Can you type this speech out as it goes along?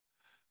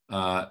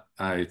I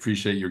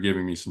appreciate your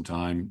giving me some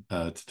time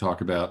to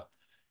talk about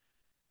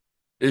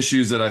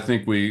issues that I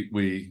think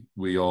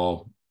we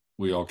all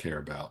care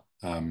about.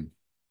 I'm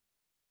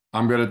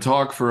going to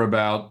talk for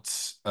about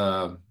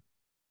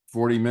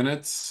 40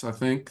 minutes, I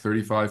think,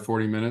 35,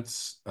 40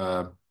 minutes.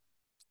 I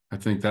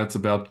think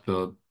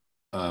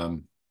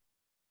um,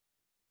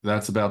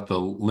 that's about the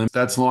limit.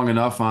 That's long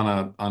enough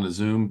on a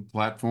Zoom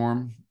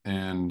platform,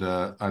 and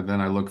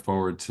then I look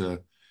forward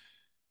to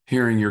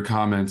hearing your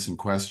comments and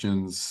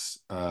questions.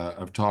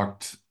 I've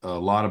talked a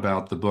lot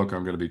about the book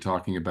I'm going to be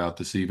talking about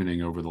this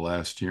evening over the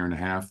last year and a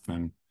half,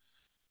 and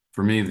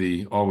for me,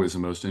 the always the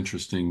most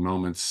interesting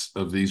moments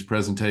of these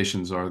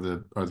presentations are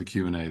the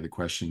Q&A, the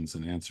questions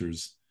and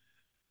answers,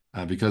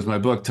 because my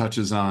book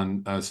touches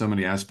on so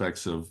many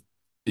aspects of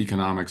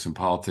economics and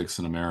politics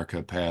in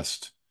America,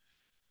 past,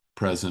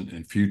 present,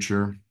 and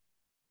future.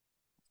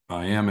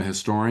 I am a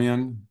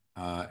historian,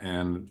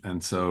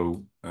 and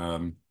so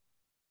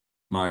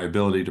my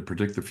ability to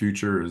predict the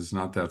future is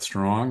not that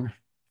strong.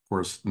 Of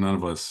course, none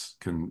of us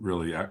can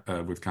really,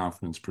 with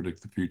confidence,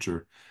 predict the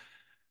future.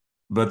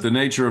 But the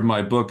nature of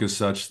my book is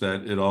such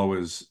that it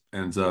always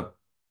ends up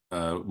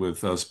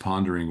with us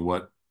pondering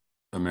what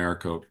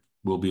America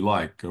will be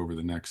like over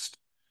the next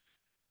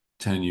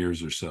 10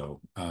 years or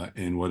so,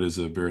 in what is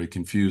a very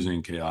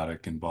confusing,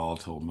 chaotic, and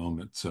volatile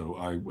moment. So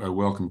I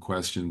welcome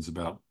questions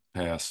about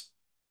past,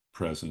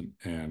 present,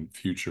 and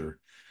future.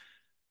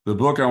 The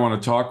book I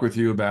want to talk with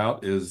you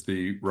about is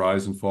The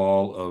Rise and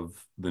Fall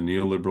of the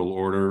Neoliberal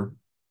Order,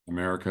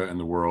 America and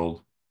the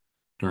World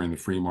during the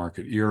Free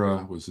Market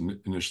Era. It was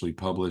initially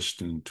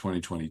published in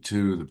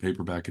 2022. The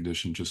paperback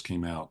edition just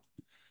came out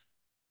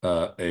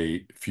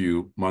a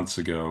few months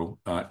ago.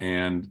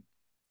 And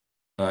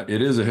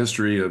it is a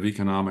history of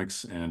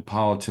economics and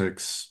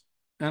politics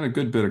and a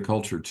good bit of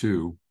culture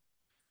too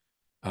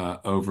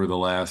over the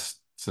last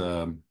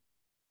 80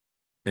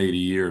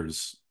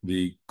 years.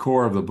 The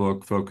core of the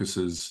book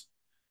focuses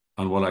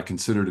on what I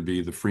consider to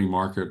be the free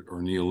market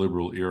or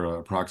neoliberal era,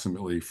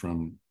 approximately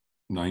from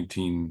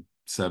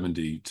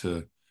 1970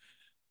 to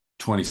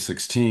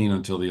 2016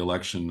 until the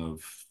election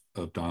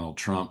of Donald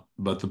Trump.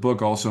 But the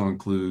book also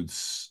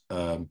includes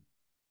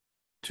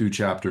two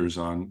chapters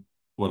on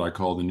what I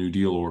call the New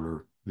Deal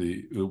Order,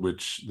 the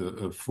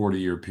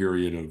 40-year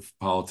period of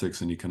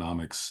politics and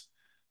economics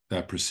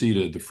that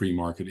preceded the free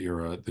market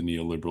era, the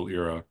neoliberal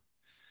era.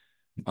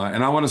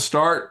 And I want to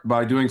start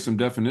by doing some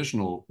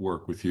definitional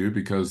work with you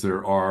because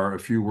there are a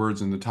few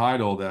words in the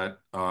title that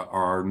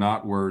are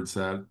not words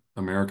that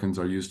Americans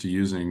are used to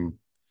using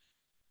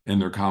in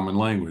their common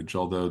language,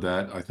 although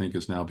that I think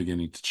is now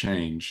beginning to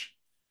change.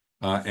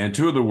 And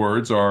two of the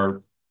words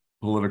are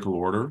political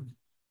order.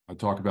 I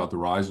talk about the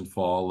rise and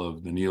fall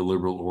of the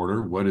neoliberal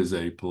order. What is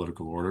a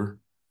political order?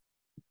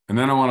 And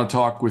then I want to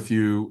talk with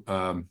you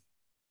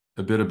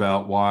a bit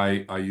about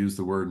why I use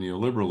the word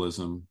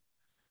neoliberalism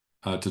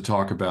to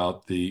talk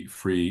about the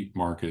free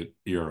market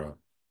era.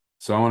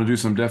 So I want to do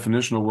some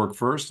definitional work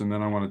first, and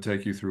then I want to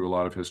take you through a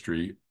lot of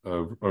history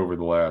over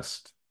the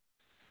last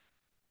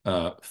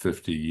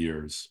 50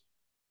 years.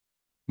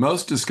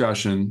 Most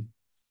discussion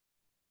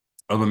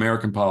of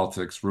American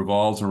politics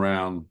revolves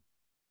around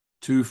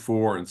 2,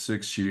 4, and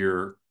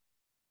 6-year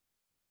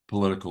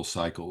political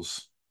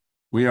cycles.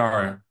 We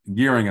are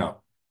gearing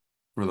up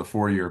for the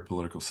 4-year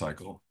political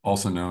cycle,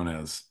 also known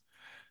as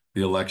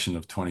the election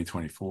of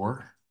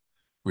 2024,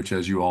 which,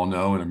 as you all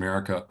know, in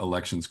America,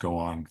 elections go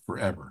on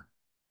forever.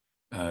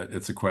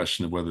 It's a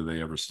question of whether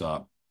they ever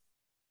stop.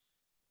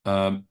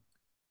 And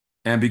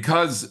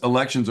because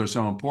elections are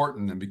so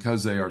important and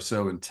because they are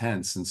so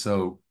intense and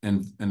so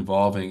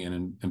involving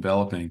and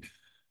enveloping,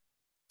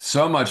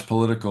 so much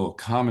political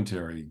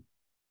commentary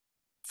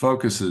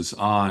focuses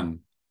on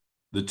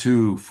the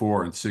 2,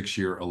 4, and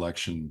 6-year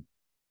election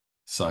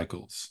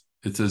cycles.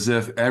 It's as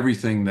if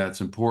everything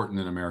that's important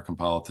in American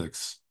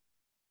politics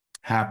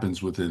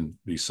happens within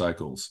these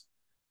cycles.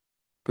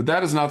 But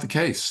that is not the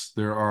case.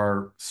 There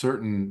are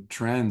certain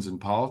trends in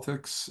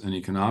politics and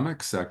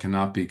economics that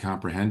cannot be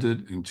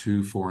comprehended in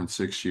 2, 4, and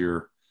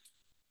 6-year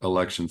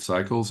election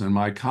cycles. And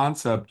my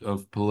concept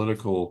of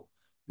political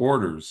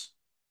orders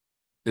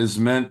is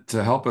meant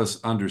to help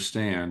us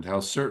understand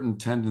how certain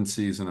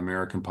tendencies in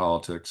American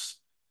politics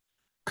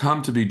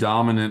come to be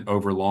dominant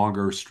over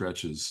longer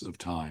stretches of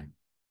time,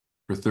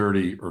 for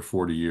 30 or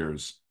 40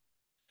 years.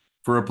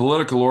 For a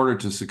political order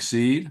to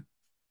succeed,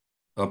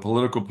 a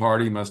political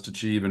party must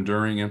achieve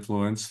enduring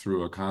influence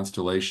through a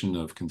constellation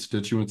of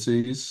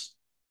constituencies,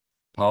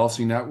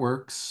 policy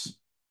networks,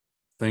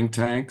 think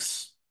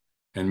tanks,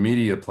 and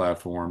media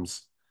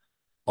platforms,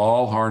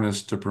 all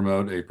harnessed to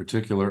promote a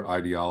particular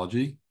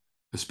ideology,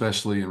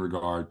 especially in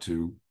regard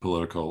to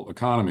political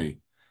economy.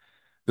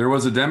 There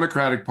was a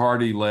Democratic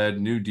Party-led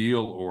New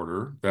Deal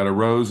order that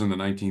arose in the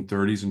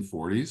 1930s and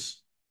 40s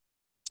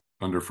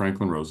under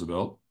Franklin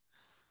Roosevelt,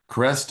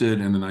 crested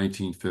in the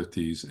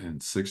 1950s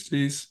and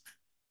 60s,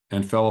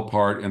 and fell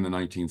apart in the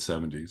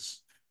 1970s.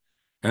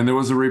 And there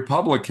was a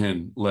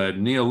Republican-led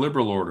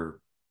neoliberal order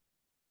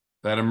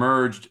that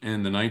emerged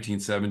in the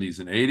 1970s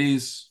and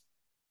 80s,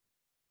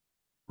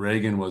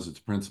 Reagan was its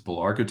principal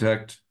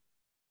architect,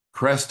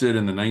 crested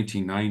in the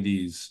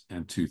 1990s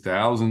and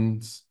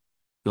 2000s.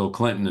 Bill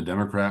Clinton, a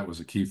Democrat, was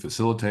a key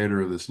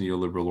facilitator of this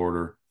neoliberal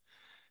order.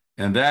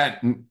 And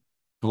that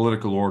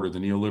political order, the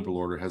neoliberal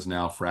order, has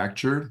now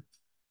fractured,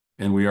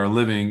 and we are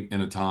living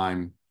in a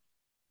time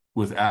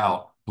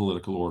without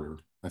political order.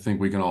 I think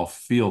we can all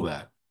feel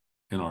that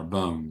in our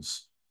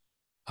bones.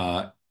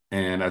 And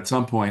at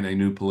some point, a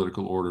new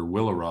political order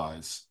will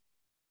arise,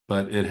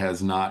 but it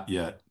has not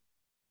yet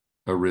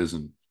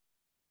arisen.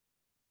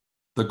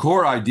 The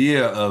core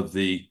idea of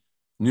the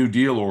New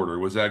Deal order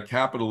was that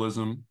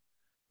capitalism,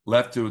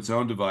 left to its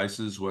own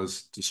devices,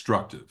 was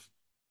destructive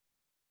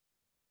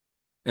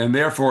and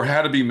therefore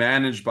had to be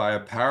managed by a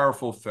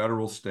powerful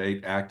federal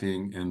state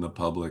acting in the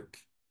public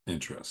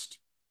interest.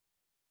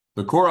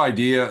 The core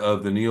idea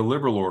of the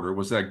neoliberal order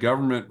was that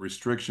government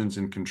restrictions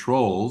and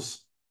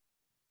controls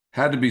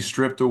had to be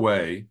stripped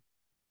away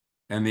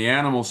and the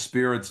animal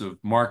spirits of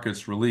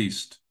markets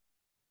released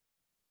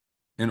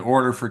in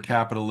order for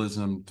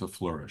capitalism to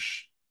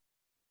flourish.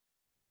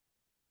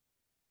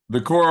 The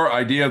core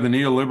idea of the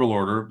neoliberal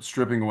order,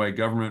 stripping away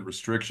government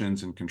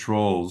restrictions and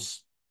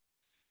controls,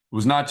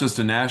 was not just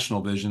a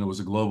national vision, it was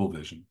a global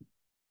vision.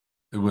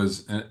 It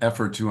was an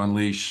effort to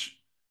unleash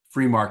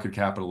free market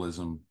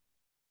capitalism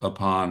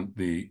upon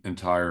the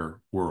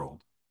entire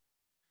world.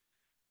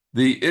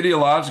 The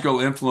ideological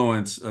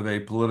influence of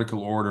a political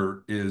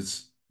order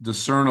is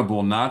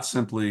discernible not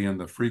simply in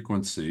the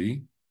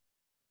frequency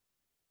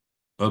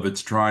of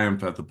its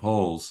triumph at the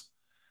polls,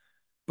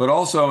 but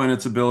also in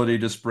its ability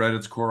to spread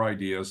its core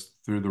ideas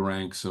through the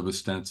ranks of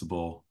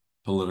ostensible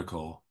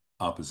political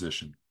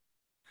opposition.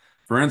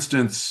 For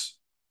instance,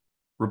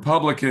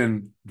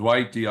 Republican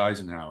Dwight D.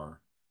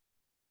 Eisenhower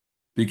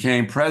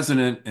became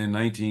president in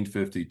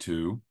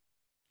 1952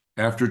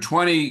 after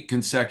 20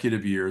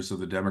 consecutive years of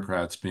the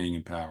Democrats being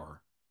in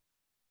power,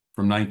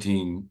 from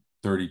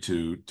 1932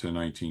 to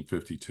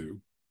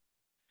 1952.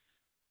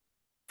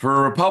 For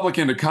a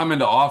Republican to come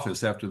into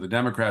office after the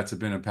Democrats have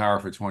been in power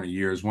for 20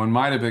 years, one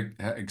might have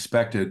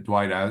expected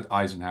Dwight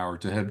Eisenhower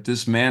to have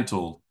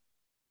dismantled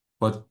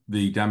what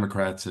the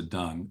Democrats had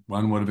done.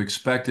 One would have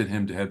expected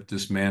him to have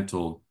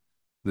dismantled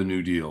the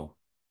New Deal,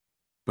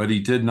 but he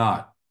did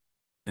not.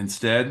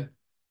 Instead,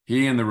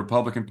 he and the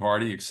Republican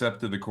Party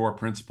accepted the core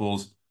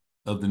principles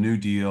of the New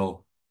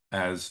Deal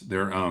as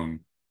their own.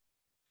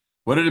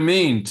 What did it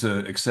mean to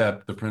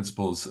accept the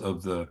principles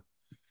of the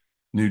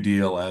New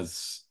Deal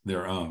as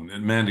their own?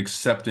 It meant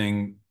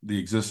accepting the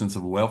existence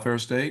of a welfare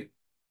state.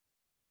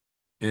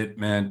 It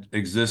meant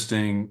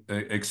accepting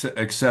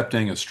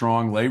a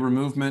strong labor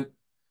movement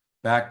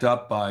backed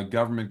up by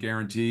government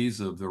guarantees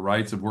of the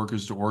rights of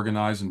workers to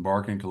organize and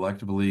bargain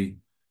collectively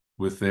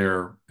with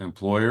their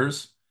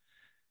employers.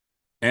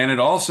 And it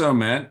also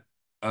meant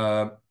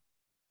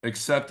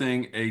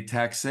accepting a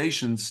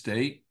taxation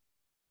state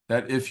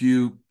that, if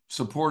you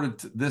supported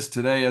this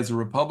today as a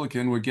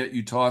Republican, would get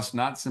you tossed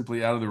not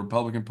simply out of the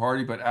Republican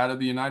Party, but out of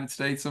the United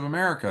States of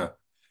America.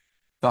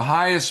 The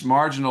highest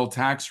marginal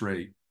tax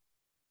rate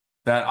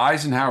that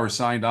Eisenhower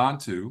signed on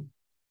to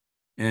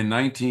in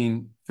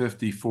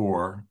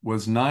 1954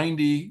 was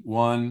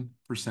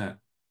 91%.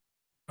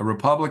 A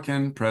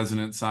Republican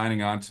president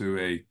signing on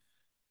to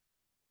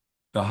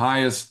the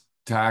highest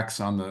tax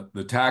on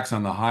the tax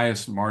on the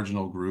highest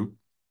marginal group,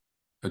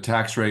 a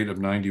tax rate of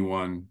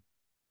 91%.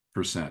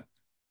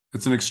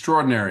 It's an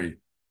extraordinary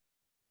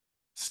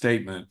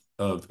statement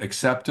of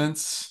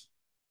acceptance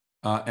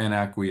and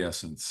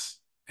acquiescence.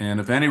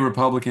 And if any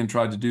Republican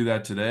tried to do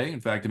that today,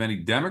 in fact, if any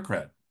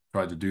Democrat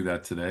tried to do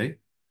that today,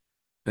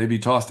 they'd be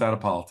tossed out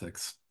of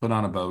politics, put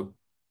on a boat,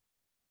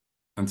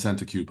 and sent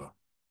to Cuba.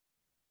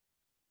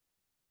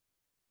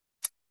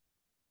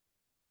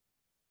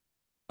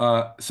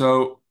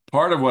 So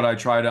part of what I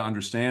try to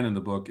understand in the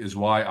book is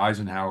why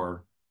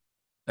Eisenhower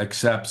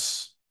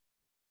accepts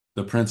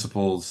the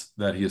principles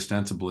that he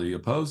ostensibly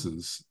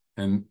opposes.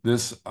 And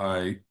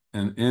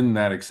in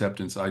that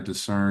acceptance, I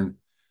discern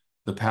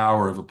the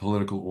power of a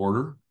political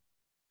order,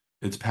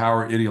 its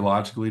power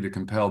ideologically to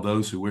compel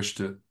those who wish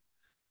to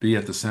be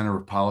at the center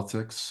of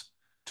politics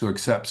to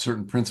accept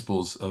certain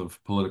principles of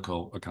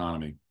political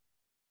economy.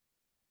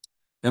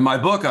 In my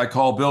book, I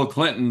call Bill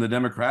Clinton the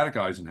Democratic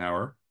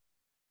Eisenhower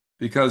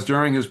because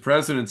during his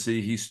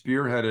presidency, he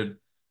spearheaded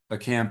a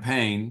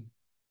campaign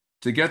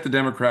to get the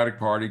Democratic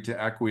Party to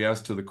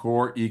acquiesce to the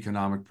core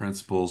economic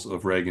principles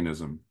of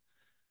Reaganism.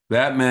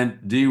 That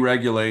meant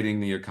deregulating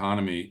the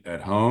economy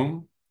at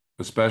home,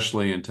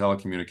 especially in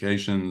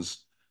telecommunications,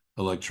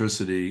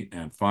 electricity,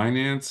 and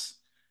finance.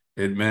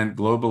 It meant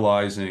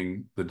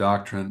globalizing the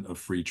doctrine of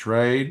free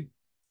trade.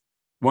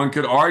 One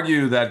could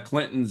argue that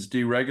Clinton's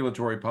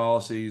deregulatory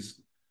policies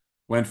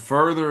went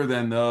further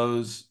than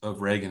those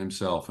of Reagan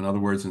himself. In other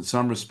words, in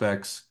some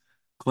respects,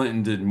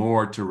 Clinton did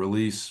more to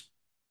release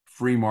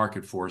free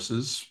market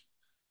forces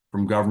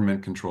from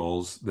government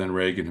controls than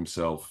Reagan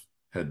himself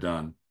had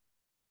done.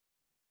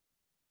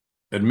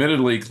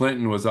 Admittedly,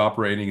 Clinton was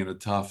operating in a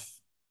tough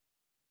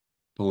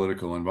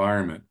political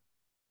environment,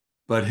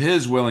 but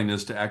his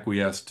willingness to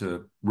acquiesce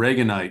to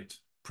Reaganite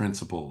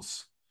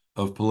principles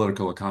of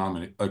political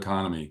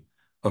economy,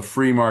 of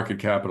free market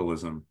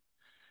capitalism,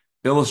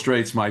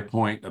 illustrates my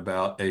point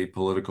about a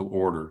political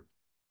order.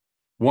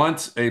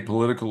 Once a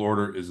political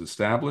order is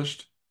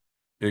established,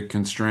 it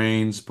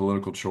constrains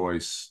political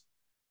choice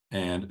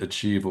and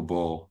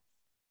achievable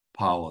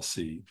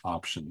policy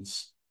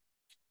options.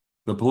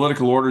 The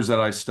political orders that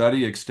I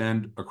study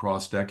extend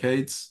across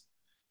decades.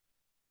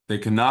 They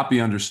cannot be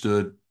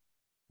understood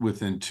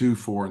within 2,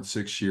 4, and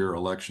 6-year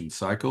election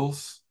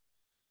cycles.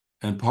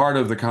 And part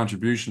of the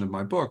contribution of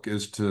my book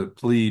is to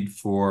plead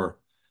for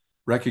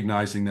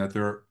recognizing that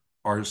there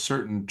are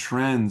certain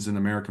trends in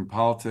American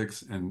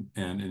politics and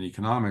in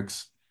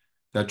economics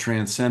that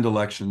transcend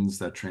elections,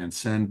 that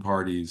transcend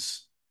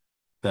parties,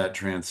 that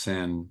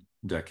transcend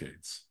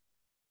decades.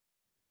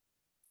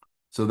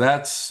 So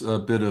that's a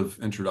bit of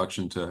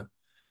introduction to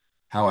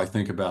how I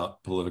think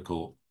about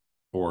political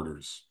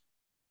orders.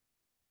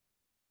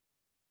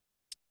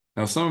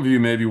 Now, some of you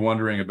may be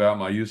wondering about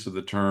my use of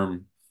the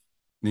term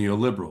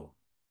neoliberal.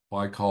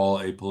 Why call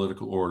a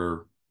political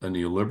order a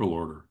neoliberal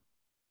order?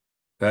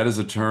 That is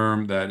a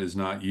term that is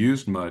not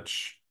used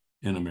much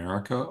in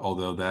America,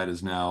 although that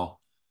is now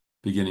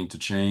beginning to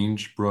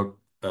change. Brooke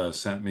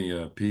sent me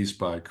a piece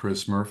by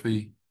Chris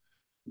Murphy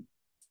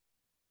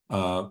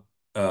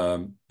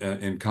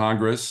in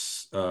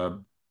Congress,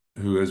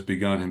 who has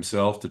begun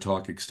himself to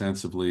talk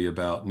extensively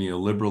about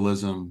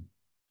neoliberalism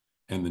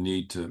and the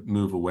need to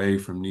move away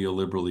from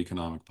neoliberal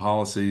economic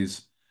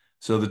policies.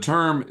 So the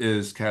term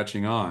is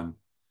catching on.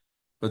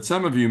 But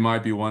some of you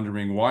might be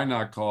wondering, why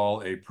not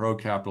call a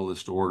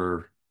pro-capitalist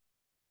order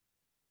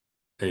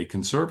a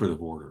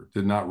conservative order?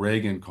 Did not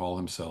Reagan call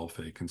himself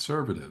a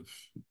conservative?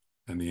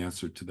 And the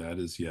answer to that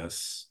is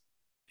yes,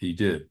 he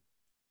did.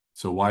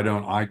 So why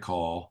don't I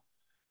call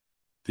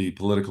the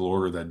political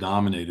order that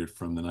dominated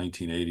from the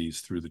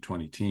 1980s through the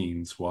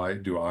 2010s, why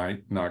do I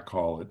not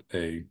call it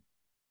a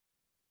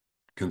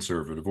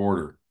conservative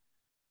order?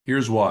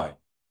 Here's why.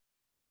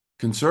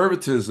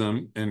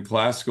 Conservatism, in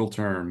classical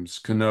terms,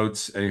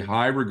 connotes a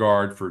high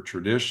regard for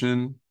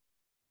tradition,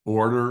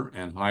 order,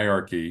 and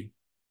hierarchy,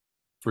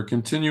 for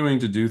continuing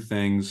to do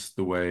things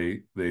the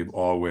way they've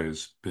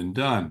always been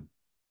done.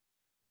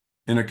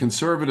 In a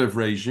conservative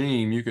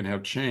regime, you can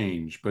have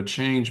change, but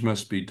change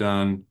must be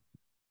done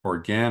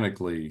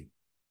organically,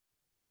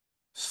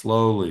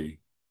 slowly,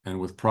 and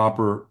with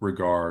proper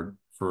regard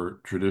for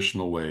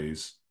traditional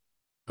ways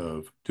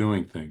of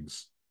doing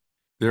things.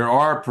 There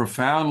are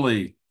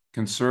profoundly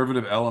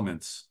conservative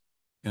elements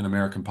in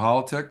American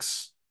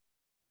politics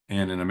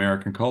and in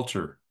American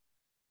culture.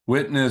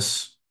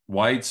 Witness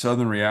white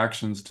Southern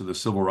reactions to the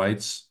civil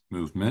rights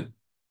movement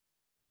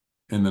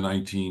in the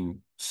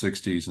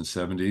 1960s and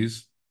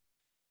 70s.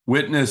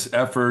 Witness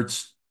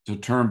efforts to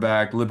turn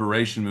back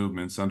liberation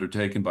movements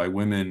undertaken by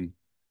women,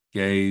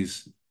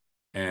 gays,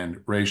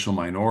 and racial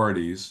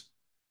minorities,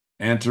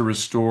 and to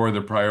restore the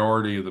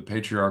priority of the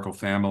patriarchal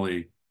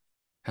family,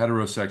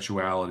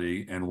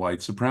 heterosexuality, and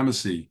white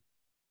supremacy.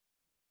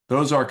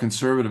 Those are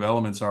conservative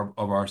elements of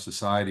our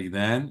society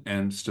then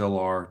and still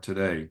are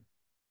today.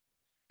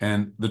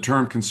 And the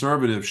term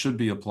conservative should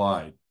be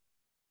applied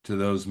to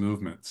those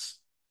movements.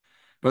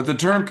 But the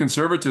term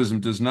conservatism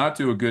does not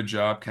do a good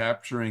job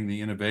capturing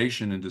the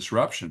innovation and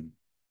disruption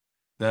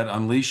that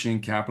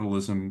unleashing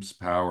capitalism's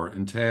power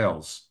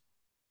entails.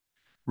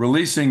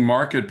 Releasing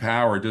market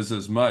power does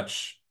as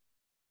much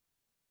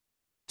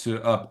to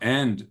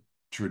upend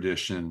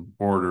tradition,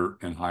 order,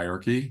 and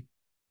hierarchy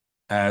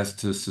as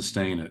to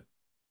sustain it.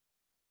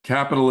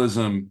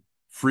 Capitalism,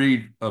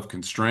 freed of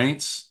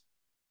constraints,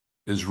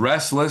 is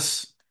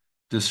restless,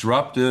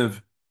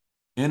 disruptive,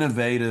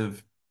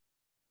 innovative,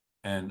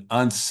 and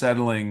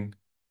unsettling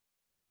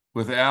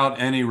without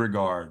any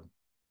regard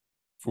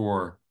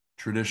for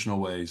traditional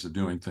ways of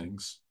doing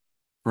things.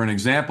 For an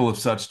example of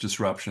such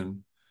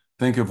disruption,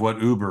 think of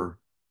what Uber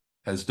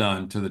has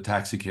done to the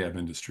taxi cab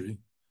industry.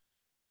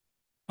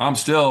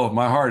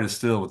 My heart is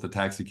still with the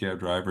taxi cab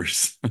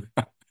drivers,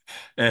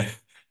 and,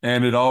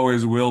 and it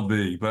always will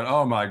be. But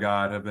oh my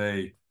God,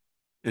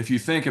 if you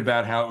think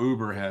about how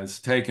Uber has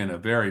taken a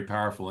very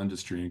powerful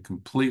industry and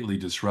completely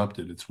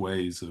disrupted its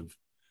ways of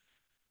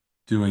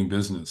doing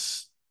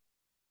business,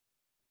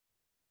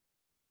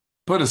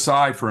 put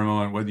aside for a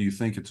moment whether you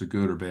think it's a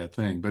good or bad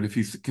thing, but if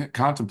you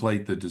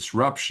contemplate the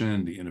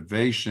disruption, the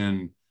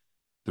innovation,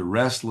 the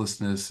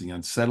restlessness, the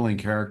unsettling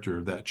character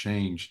of that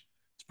change,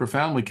 it's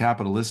profoundly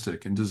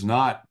capitalistic and does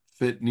not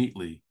fit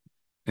neatly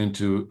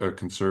into a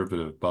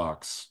conservative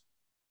box.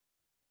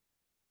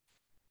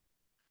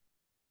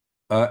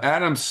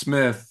 Adam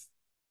Smith,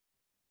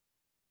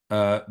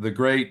 the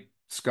great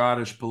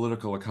Scottish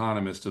political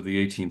economist of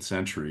the 18th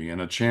century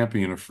and a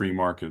champion of free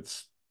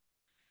markets,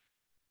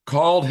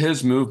 called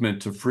his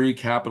movement to free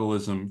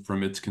capitalism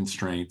from its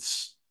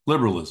constraints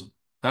liberalism.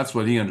 That's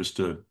what he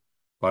understood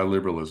by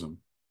liberalism.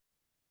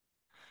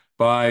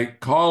 By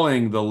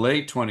calling the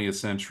late 20th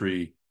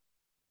century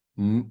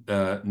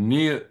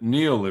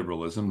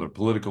neoliberalism, the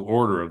political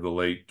order of the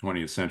late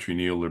 20th century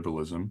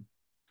neoliberalism,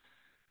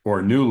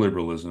 or new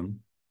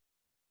liberalism,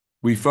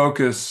 we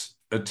focus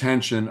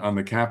attention on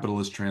the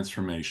capitalist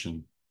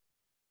transformation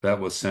that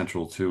was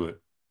central to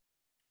it.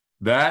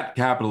 That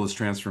capitalist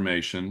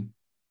transformation,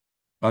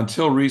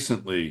 until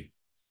recently,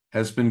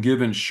 has been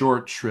given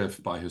short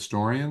shrift by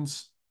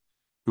historians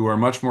who are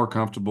much more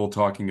comfortable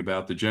talking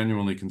about the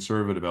genuinely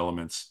conservative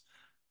elements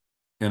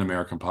in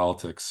American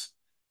politics.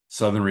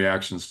 Southern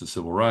reactions to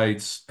civil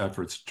rights,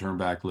 efforts to turn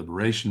back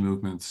liberation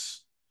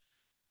movements,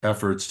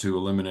 efforts to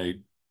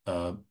eliminate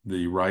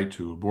the right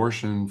to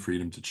abortion,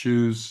 freedom to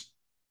choose.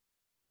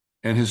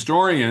 And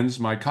historians,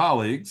 my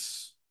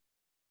colleagues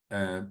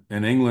in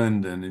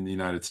England and in the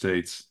United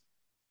States,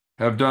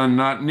 have done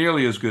not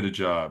nearly as good a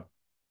job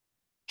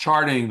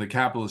charting the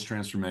capitalist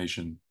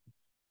transformation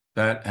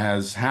that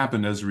has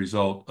happened as a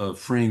result of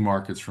freeing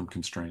markets from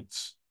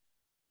constraints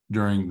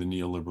during the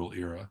neoliberal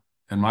era.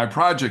 And my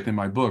project in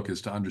my book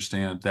is to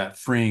understand that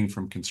freeing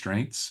from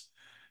constraints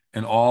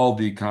and all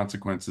the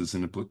consequences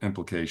and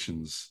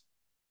implications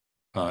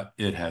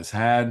it has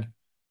had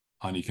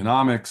on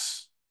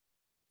economics,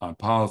 on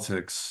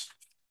politics,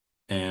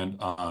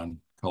 and on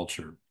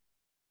culture.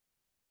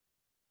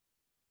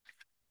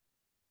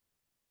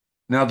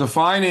 Now,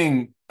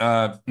 defining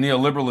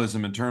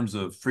neoliberalism in terms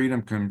of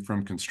freedom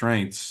from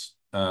constraints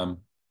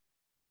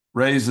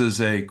raises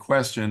a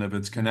question of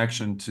its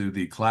connection to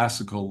the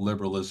classical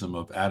liberalism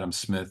of Adam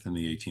Smith in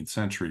the 18th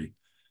century.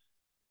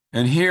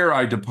 And here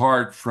I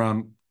depart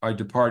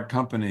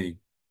company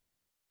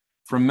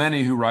from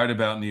many who write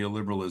about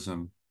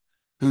neoliberalism,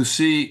 who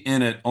see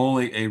in it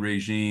only a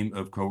regime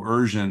of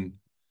coercion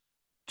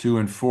to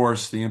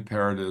enforce the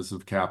imperatives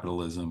of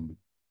capitalism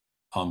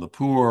on the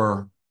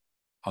poor,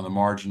 on the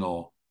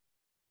marginal,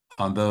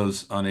 on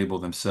those unable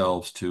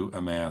themselves to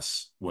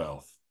amass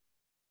wealth.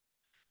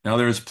 Now,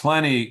 there is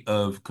plenty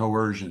of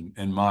coercion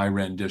in my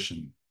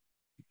rendition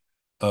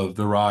of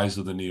the rise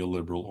of the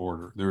neoliberal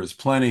order. There is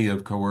plenty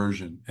of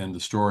coercion in the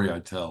story I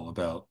tell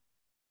about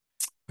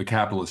the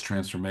capitalist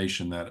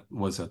transformation that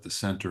was at the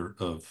center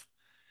of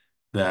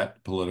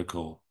that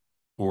political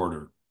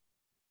order.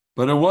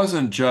 But it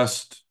wasn't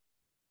just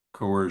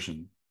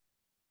coercion.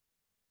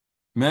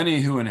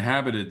 Many who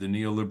inhabited the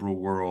neoliberal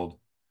world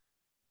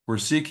were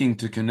seeking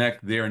to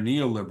connect their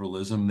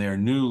neoliberalism, their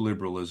new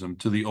liberalism,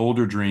 to the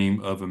older dream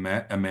of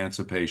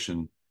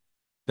emancipation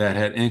that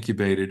had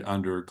incubated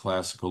under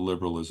classical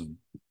liberalism.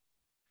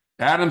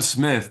 Adam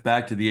Smith,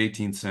 back to the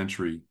 18th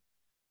century,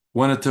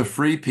 wanted to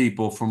free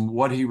people from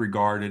what he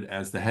regarded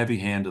as the heavy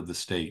hand of the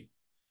state.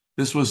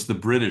 This was the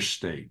British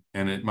state,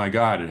 and my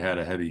God, it had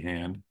a heavy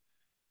hand.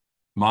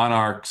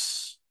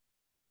 Monarchs,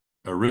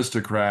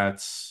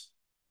 aristocrats,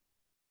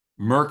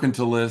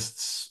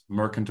 mercantilists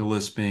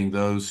being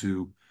those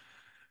who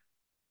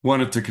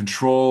wanted to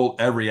control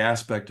every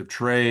aspect of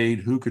trade,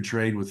 who could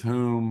trade with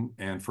whom,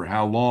 and for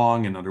how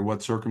long, and under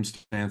what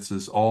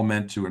circumstances, all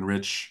meant to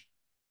enrich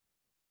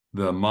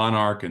the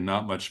monarch and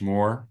not much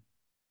more.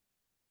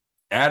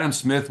 Adam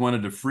Smith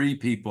wanted to free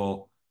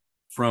people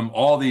from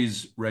all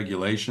these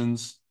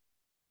regulations.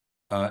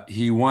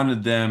 He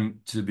wanted them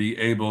to be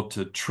able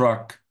to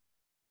truck,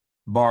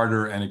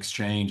 barter, and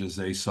exchange as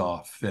they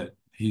saw fit.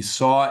 He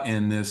saw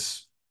in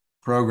this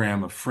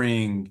program of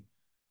freeing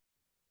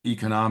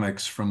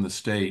economics from the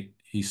state,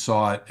 he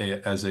saw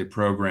it as a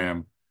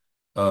program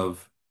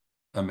of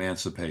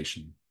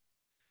emancipation.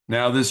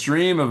 Now, this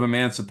dream of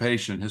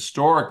emancipation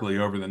historically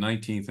over the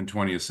 19th and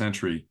 20th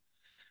century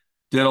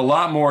did a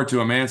lot more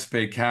to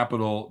emancipate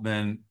capital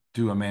than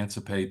to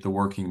emancipate the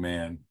working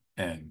man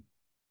and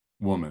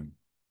woman.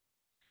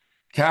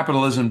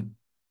 Capitalism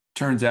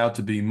turns out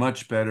to be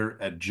much better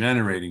at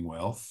generating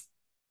wealth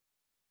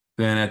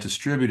than at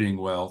distributing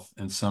wealth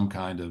in some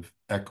kind of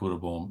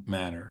equitable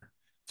manner.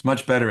 It's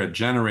much better at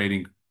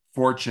generating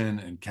fortune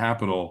and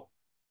capital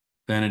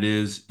than it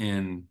is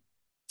in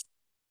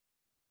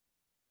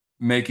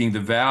making the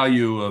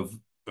value of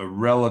a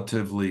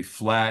relatively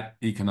flat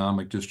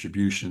economic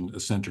distribution a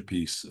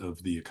centerpiece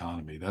of the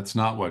economy. That's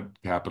not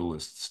what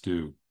capitalists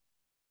do.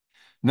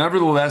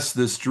 Nevertheless,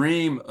 this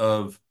dream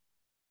of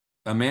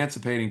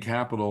emancipating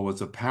capital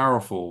was a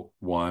powerful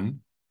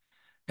one.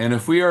 And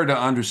if we are to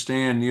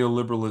understand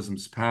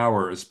neoliberalism's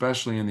power,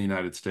 especially in the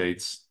United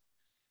States,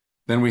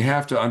 then we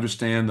have to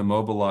understand the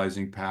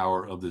mobilizing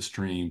power of this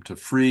dream to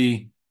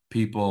free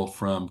people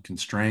from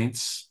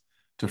constraints,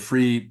 to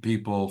free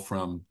people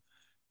from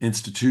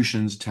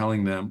institutions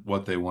telling them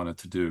what they wanted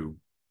to do.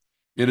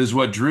 It is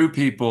what drew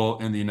people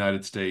in the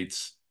United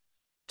States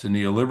to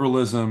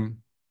neoliberalism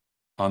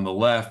on the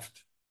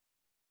left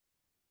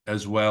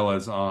as well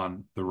as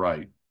on the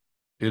right.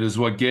 It is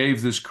what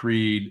gave this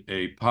creed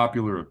a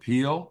popular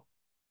appeal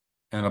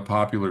and a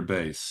popular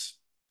base.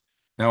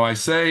 Now, I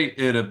say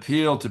it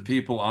appealed to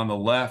people on the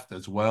left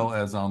as well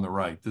as on the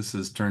right. This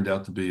has turned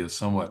out to be a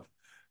somewhat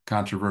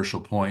controversial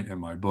point in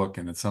my book,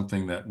 and it's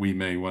something that we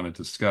may want to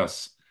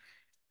discuss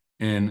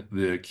in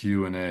the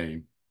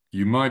Q&A.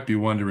 You might be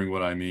wondering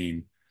what I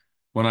mean.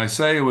 When I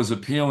say it was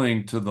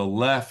appealing to the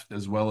left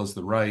as well as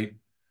the right,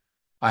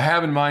 I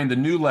have in mind the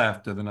new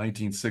left of the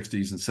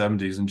 1960s and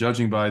 70s, and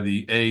judging by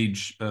the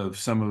age of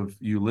some of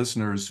you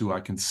listeners who I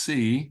can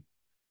see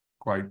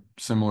quite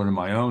similar to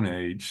my own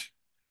age,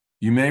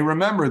 you may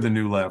remember the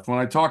New Left. When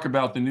I talk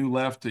about the New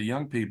Left to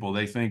young people,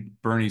 they think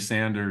Bernie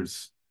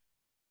Sanders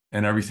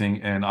and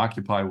everything and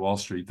Occupy Wall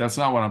Street. That's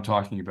not what I'm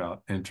talking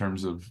about in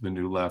terms of the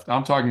New Left.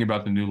 I'm talking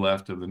about the New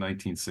Left of the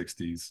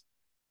 1960s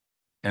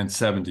and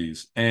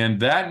 70s.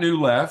 And that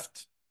New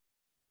Left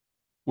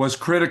was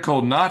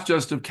critical not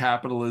just of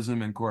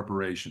capitalism and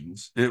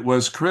corporations, it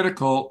was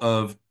critical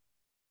of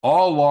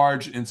all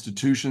large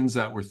institutions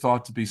that were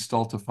thought to be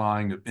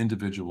stultifying of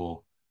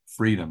individual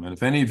freedom. And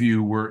if any of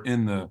you were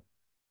in the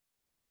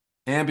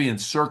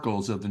ambient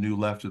circles of the New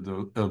Left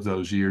of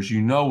those years,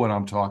 you know what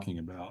I'm talking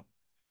about.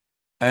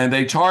 And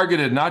they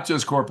targeted not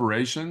just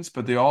corporations,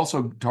 but they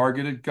also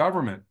targeted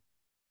government.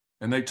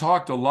 And they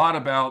talked a lot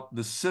about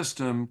the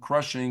system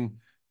crushing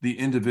the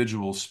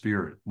individual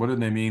spirit. What did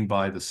they mean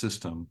by the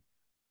system?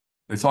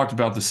 They talked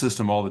about the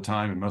system all the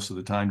time, and most of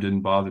the time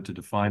didn't bother to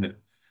define it.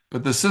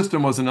 But the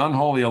system was an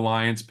unholy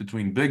alliance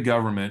between big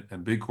government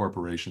and big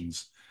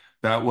corporations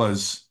that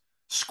was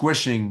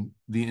squishing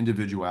the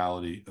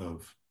individuality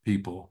of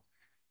people.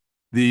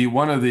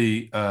 One of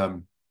the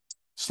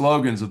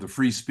slogans of the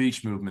free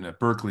speech movement at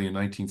Berkeley in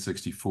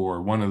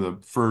 1964, one of the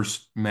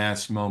first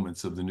mass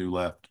moments of the New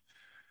Left,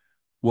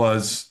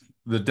 was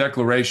the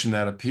declaration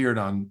that appeared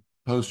on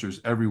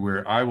posters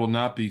everywhere: I will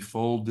not be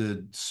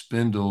folded,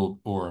 spindled,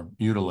 or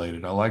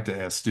mutilated. I like to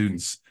ask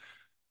students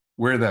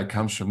where that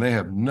comes from. They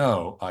have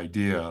no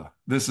idea.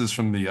 This is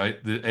from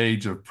the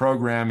age of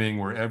programming,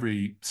 where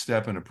every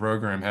step in a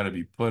program had to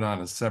be put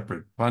on a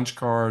separate punch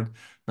card.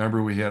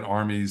 Remember, we had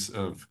armies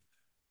of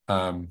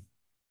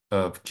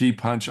key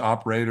punch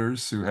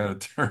operators who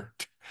had to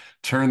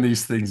turn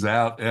these things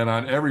out. And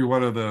on every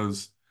one of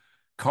those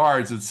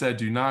cards, it said,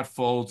 do not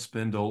fold,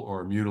 spindle,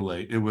 or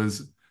mutilate. It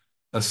was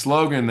a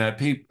slogan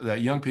that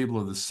young people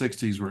of the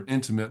 60s were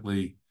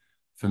intimately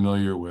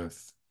familiar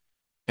with.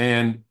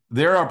 And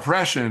their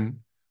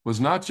oppression was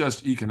not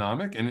just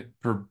economic, and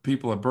for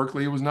people at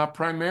Berkeley, it was not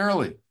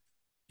primarily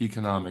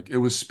economic. It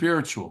was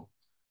spiritual.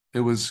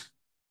 It was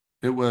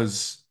them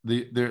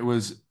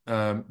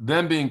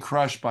being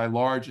crushed by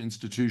large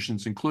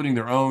institutions, including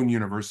their own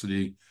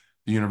university,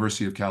 the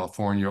University of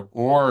California,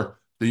 or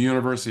the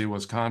University of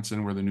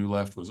Wisconsin, where the New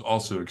Left was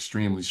also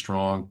extremely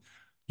strong,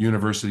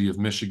 University of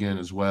Michigan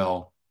as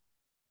well.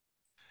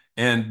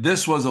 And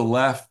this was a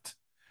left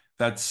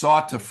that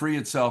sought to free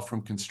itself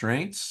from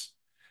constraints.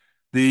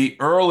 The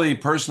early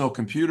personal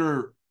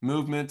computer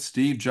movement,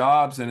 Steve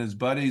Jobs and his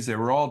buddies, they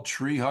were all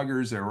tree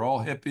huggers, they were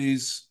all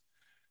hippies.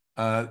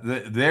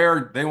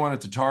 They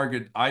wanted to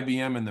target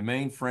IBM and the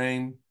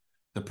mainframe.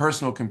 The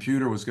personal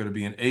computer was going to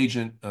be an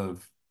agent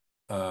of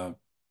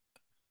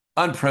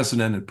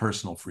unprecedented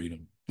personal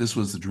freedom. This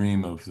was the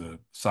dream of the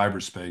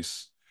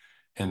cyberspace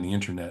and the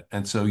internet.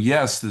 And so,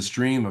 yes, this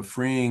dream of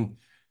freeing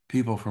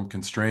people from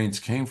constraints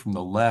came from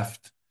the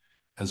left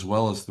as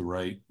well as the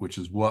right, which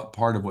is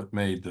part of what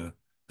made the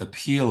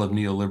appeal of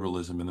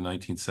neoliberalism in the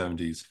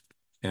 1970s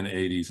and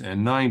 80s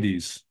and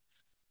 90s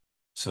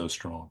so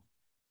strong.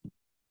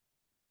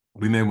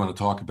 We may want to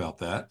talk about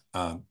that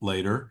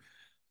later.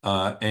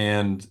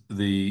 And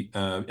the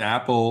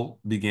Apple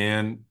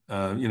began,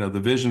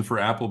 the vision for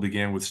Apple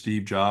began with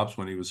Steve Jobs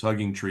when he was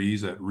hugging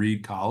trees at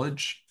Reed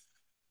College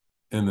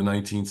in the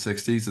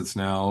 1960s. It's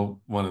now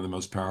one of the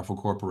most powerful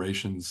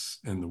corporations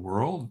in the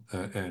world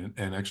and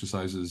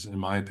exercises, in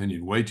my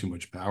opinion, way too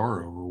much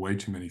power over way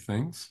too many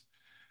things.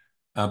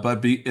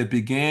 But it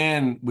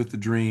began with the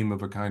dream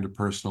of a kind of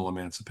personal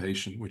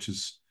emancipation,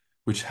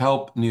 which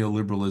helped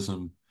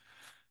neoliberalism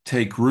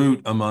take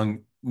root among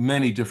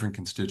many different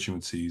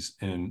constituencies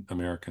in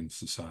American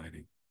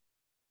society.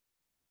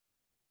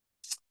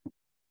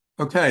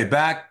 Okay,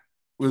 back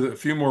with a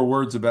few more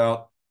words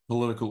about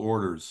political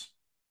orders.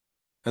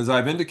 As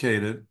I've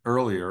indicated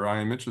earlier,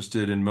 I am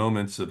interested in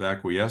moments of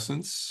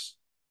acquiescence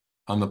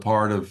on the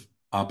part of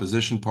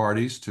opposition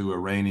parties to a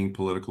reigning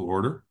political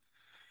order.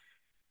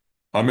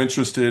 I'm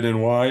interested in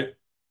why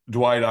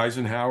Dwight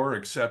Eisenhower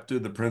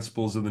accepted the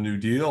principles of the New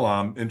Deal.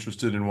 I'm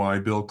interested in why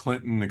Bill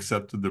Clinton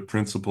accepted the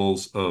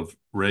principles of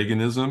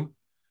Reaganism.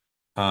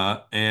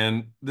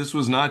 And this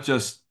was not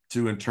just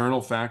to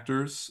internal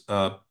factors.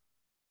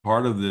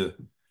 Part of the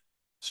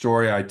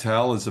story I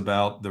tell is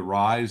about the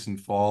rise and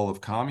fall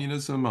of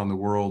communism on the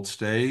world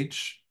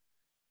stage,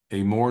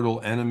 a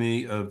mortal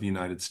enemy of the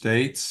United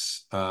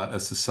States, a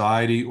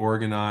society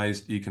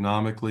organized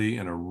economically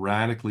in a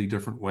radically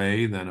different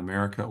way than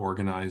America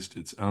organized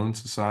its own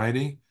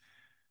society.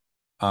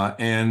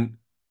 And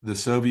the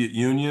Soviet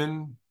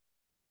Union,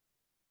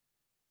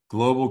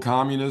 global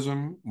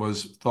communism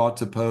was thought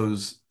to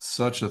pose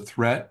such a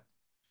threat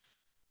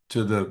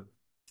to the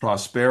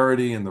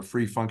prosperity and the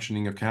free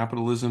functioning of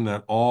capitalism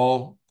that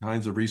all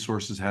kinds of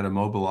resources had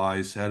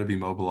to be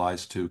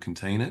mobilized to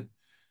contain it.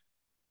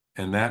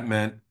 And that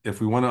meant,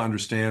 if we want to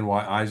understand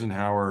why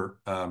Eisenhower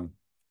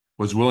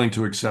was willing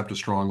to accept a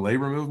strong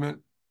labor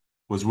movement,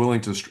 was willing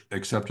to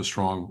accept a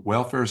strong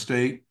welfare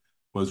state,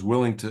 was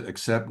willing to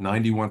accept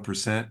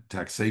 91%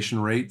 taxation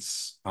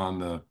rates on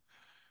the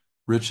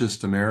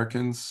richest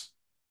Americans,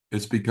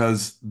 it's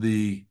because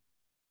the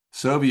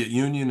Soviet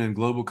Union and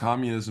global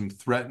communism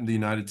threatened the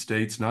United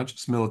States, not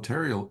just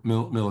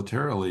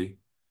militarily,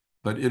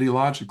 but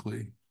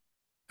ideologically,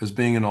 as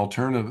being an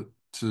alternative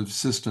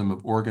system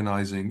of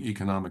organizing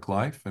economic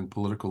life and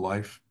political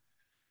life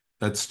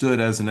that stood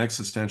as an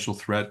existential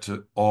threat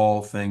to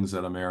all things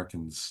that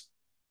Americans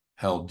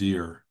held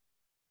dear.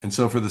 And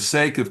so, for the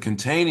sake of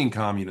containing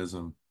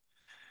communism,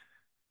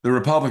 the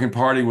Republican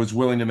Party was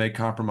willing to make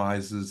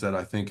compromises that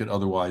I think it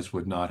otherwise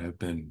would not have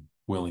been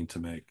willing to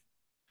make.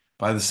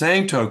 By the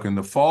same token,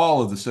 the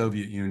fall of the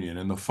Soviet Union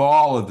and the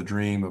fall of the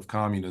dream of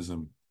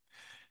communism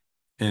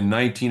in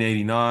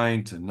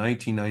 1989 to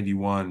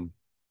 1991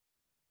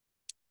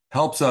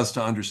 helps us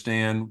to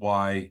understand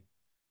why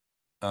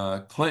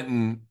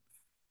Clinton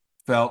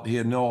felt he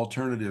had no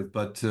alternative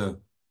but to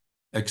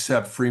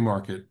accept free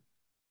market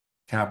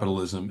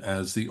capitalism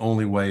as the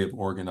only way of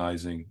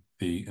organizing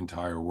the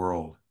entire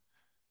world.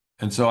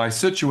 And so I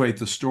situate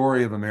the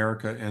story of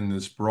America in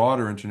this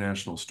broader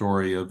international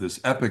story of this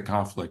epic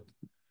conflict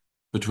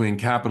between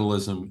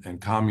capitalism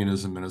and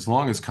communism. And as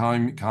long as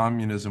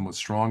communism was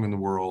strong in the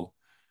world,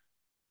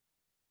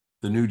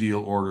 the New Deal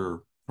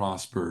order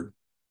prospered.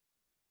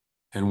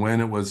 And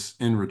when it was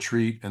in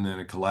retreat and then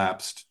it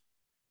collapsed,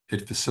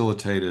 it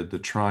facilitated the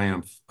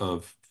triumph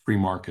of free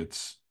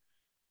markets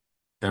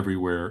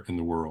everywhere in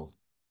the world.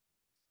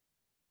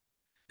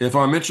 If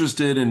I'm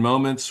interested in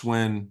moments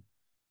when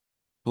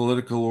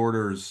political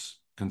orders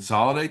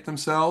consolidate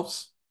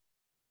themselves,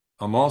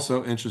 I'm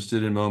also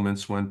interested in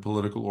moments when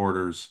political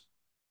orders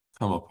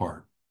come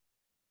apart.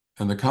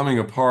 And the coming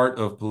apart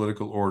of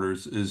political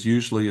orders is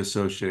usually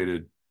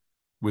associated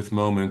with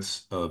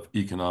moments of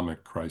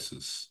economic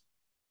crisis.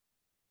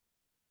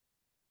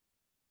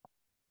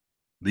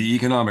 The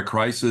economic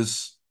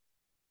crisis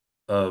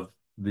of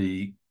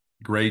the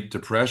Great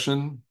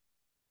Depression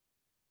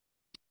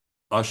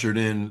ushered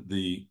in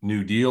the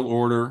New Deal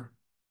order.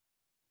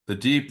 The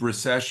deep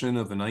recession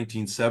of the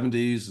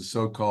 1970s, the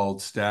so-called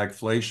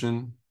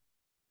stagflation,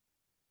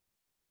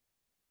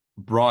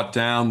 brought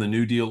down the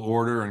New Deal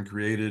order and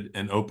created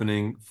an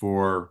opening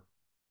for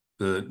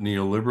the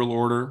neoliberal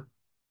order.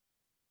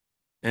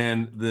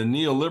 And the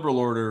neoliberal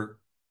order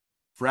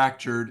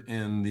fractured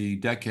in the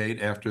decade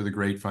after the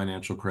great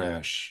financial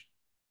crash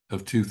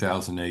of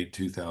 2008,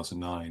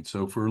 2009.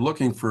 So if we're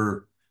looking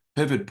for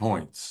pivot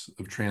points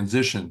of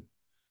transition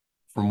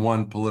from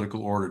one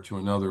political order to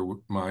another,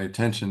 my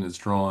attention is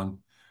drawn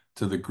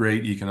to the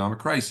great economic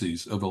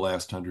crises of the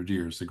last 100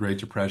 years, the Great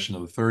Depression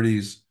of the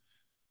 30s,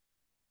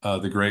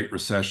 the Great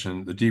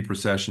Recession, the deep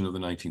recession of the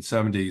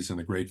 1970s, and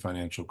the great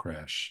financial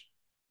crash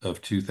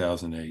of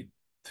 2008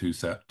 to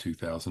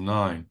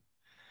 2009.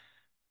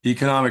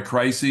 Economic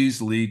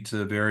crises lead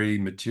to very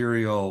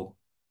material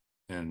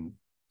and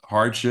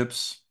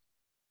hardships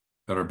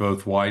that are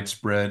both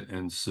widespread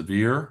and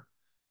severe.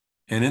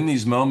 And in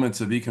these moments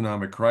of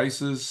economic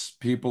crisis,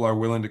 people are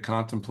willing to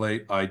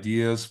contemplate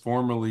ideas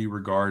formerly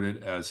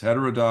regarded as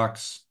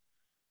heterodox,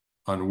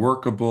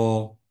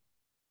 unworkable,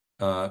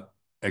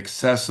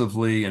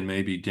 excessively and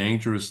maybe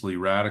dangerously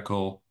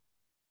radical,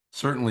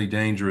 certainly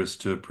dangerous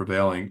to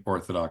prevailing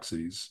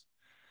orthodoxies.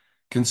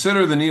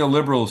 Consider the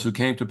neoliberals who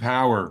came to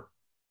power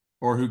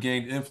or who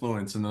gained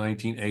influence in the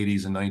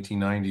 1980s and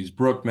 1990s.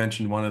 Brooke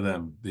mentioned one of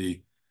them,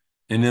 the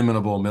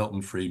inimitable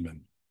Milton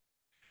Friedman.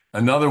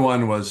 Another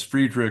one was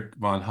Friedrich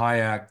von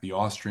Hayek, the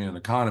Austrian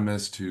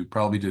economist, who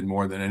probably did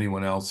more than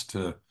anyone else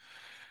to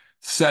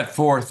set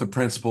forth the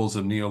principles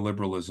of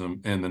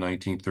neoliberalism in the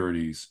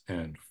 1930s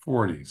and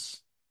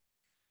 40s.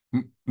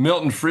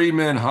 Milton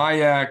Friedman,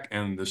 Hayek,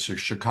 and the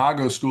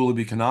Chicago School of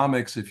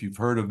Economics, if you've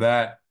heard of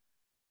that,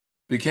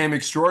 became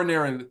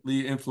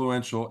extraordinarily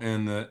influential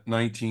in the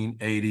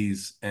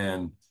 1980s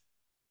and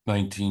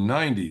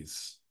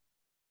 1990s.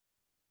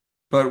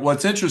 But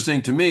what's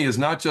interesting to me is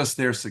not just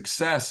their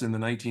success in the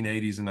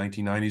 1980s and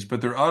 1990s,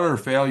 but their utter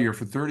failure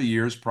for 30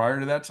 years prior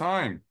to that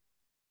time.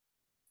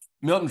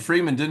 Milton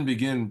Friedman didn't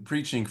begin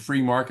preaching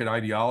free market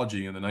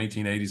ideology in the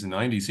 1980s and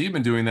 90s. He'd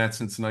been doing that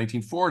since the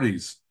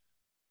 1940s.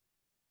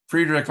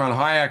 Friedrich von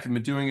Hayek had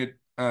been doing it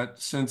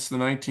since the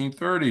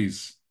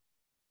 1930s.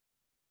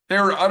 They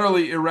were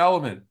utterly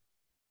irrelevant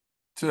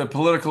to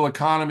political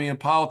economy and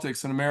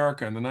politics in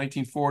America in the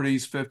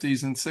 1940s,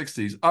 50s, and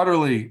 60s.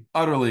 Utterly,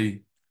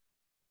 utterly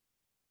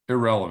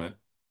irrelevant.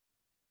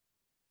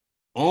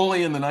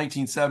 Only in the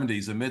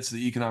 1970s, amidst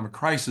the economic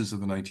crisis of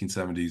the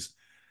 1970s,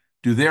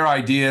 do their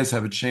ideas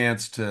have a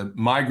chance to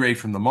migrate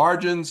from the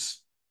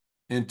margins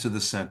into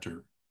the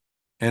center.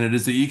 And it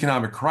is the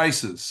economic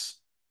crisis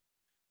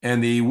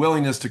and the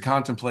willingness to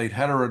contemplate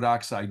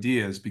heterodox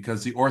ideas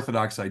because the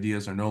orthodox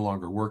ideas are no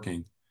longer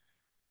working.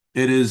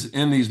 It is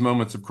in these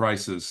moments of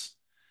crisis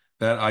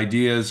that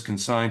ideas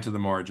consigned to the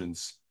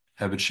margins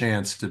have a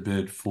chance to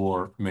bid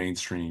for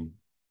mainstream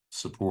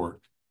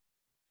support.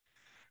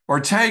 Or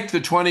take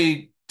the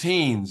 20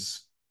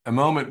 teens, a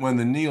moment when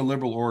the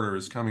neoliberal order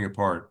is coming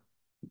apart,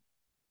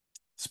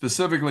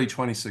 specifically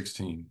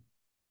 2016.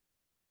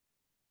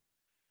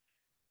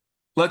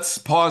 Let's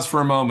pause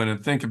for a moment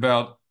and think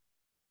about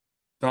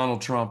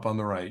Donald Trump on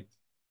the right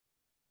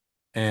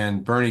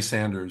and Bernie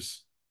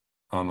Sanders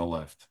on the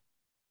left.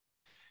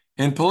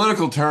 In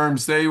political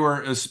terms, they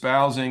were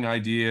espousing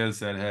ideas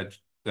that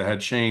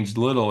had changed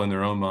little in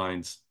their own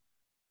minds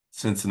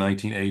since the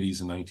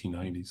 1980s and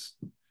 1990s.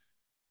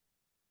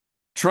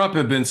 Trump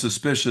had been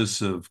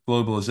suspicious of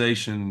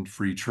globalization,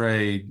 free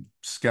trade,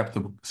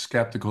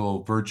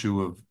 skeptical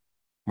virtue of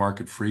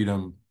market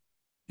freedom.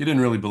 He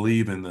didn't really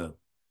believe in the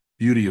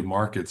beauty of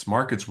markets.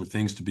 Markets were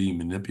things to be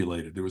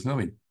manipulated. There was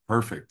nothing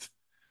perfect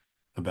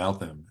about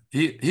them.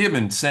 He had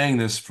been saying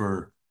this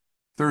for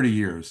 30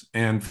 years,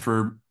 and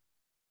for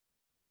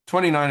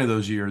 29 of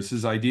those years,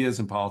 his ideas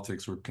in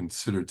politics were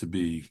considered to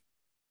be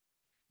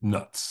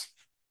nuts.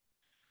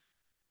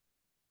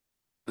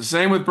 The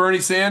same with Bernie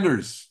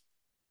Sanders.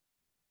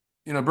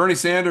 Bernie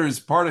Sanders,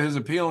 part of his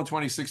appeal in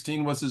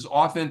 2016 was his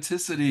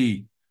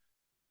authenticity.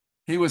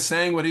 He was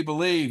saying what he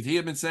believed. He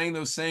had been saying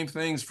those same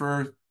things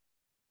for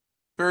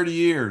 30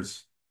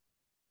 years.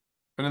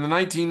 But in the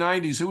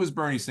 1990s, who was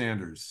Bernie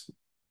Sanders?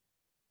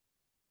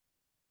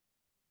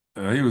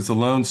 He was a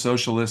lone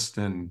socialist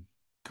in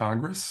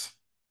Congress,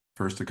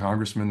 first a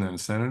congressman, then a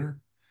senator.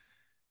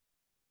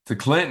 To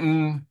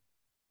Clinton,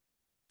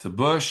 to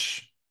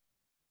Bush,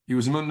 he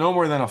was no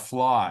more than a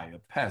fly, a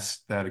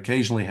pest that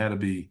occasionally had to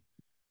be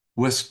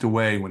whisked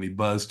away when he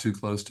buzzed too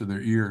close to their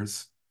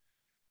ears.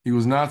 He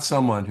was not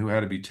someone who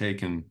had to be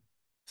taken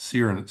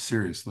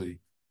seriously.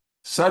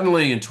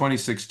 Suddenly, in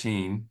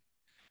 2016,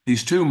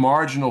 these two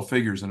marginal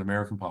figures in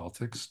American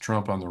politics,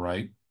 Trump on the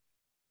right,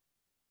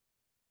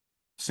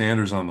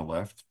 Sanders on the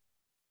left,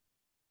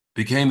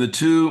 became the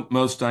two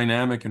most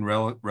dynamic and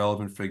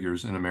relevant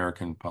figures in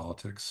American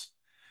politics.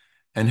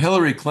 And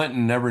Hillary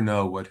Clinton never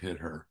know what hit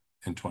her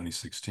in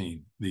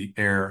 2016, the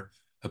heir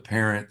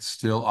apparent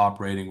still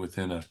operating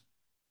within a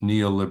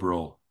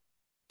neoliberal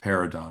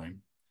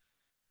paradigm.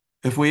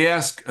 If we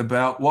ask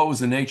about what was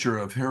the nature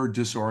of her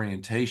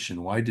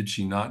disorientation, why did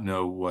she not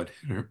know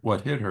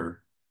what hit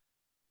her?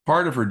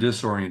 Part of her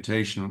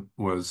disorientation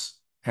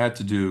had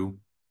to do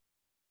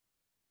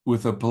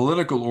with a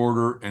political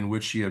order in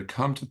which she had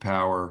come to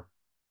power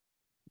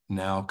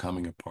now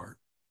coming apart.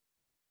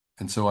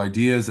 And so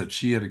ideas that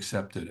she had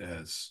accepted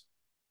as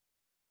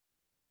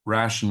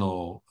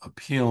rational,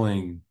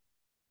 appealing,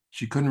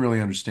 she couldn't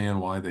really understand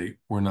why they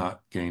were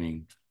not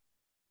gaining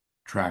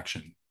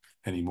traction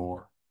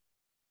anymore.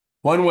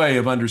 One way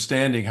of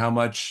understanding how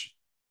much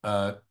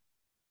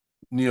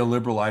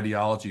neoliberal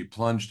ideology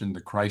plunged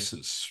into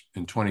crisis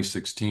in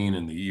 2016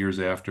 and the years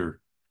after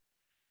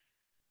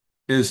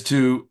is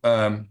to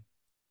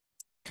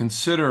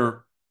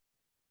consider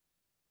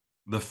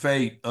the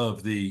fate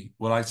of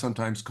what I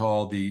sometimes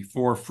call the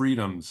four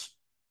freedoms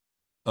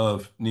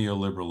of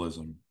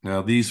neoliberalism.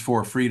 Now, these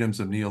four freedoms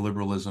of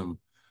neoliberalism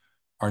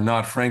are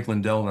not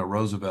Franklin Delano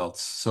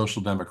Roosevelt's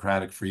social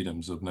democratic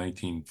freedoms of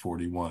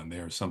 1941. They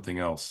are something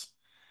else.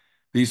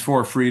 These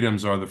four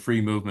freedoms are the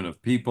free movement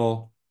of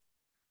people,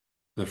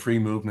 the free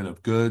movement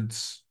of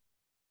goods,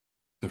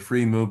 the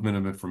free movement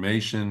of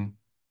information,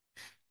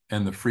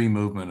 and the free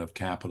movement of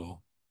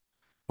capital.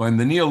 When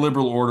the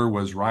neoliberal order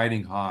was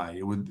riding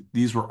high,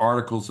 these were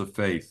articles of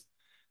faith.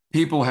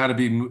 People had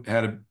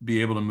to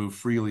be able to move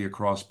freely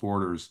across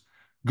borders.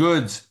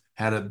 Goods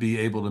had to be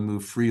able to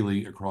move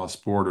freely across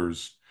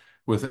borders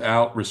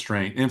without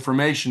restraint.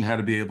 Information had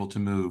to be able to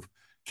move.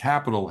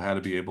 Capital had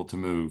to be able to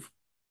move.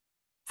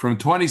 From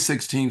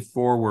 2016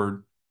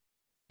 forward,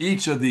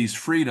 each of these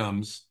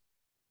freedoms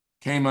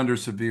came under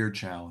severe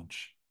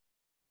challenge.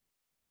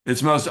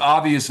 It's most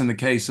obvious in the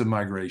case of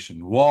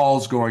migration,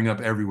 walls going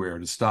up everywhere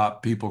to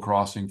stop people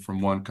crossing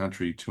from one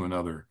country to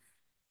another.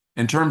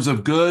 In terms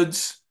of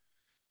goods,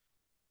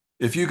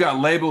 if you got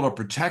labeled a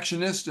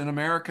protectionist in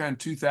America in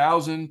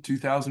 2000,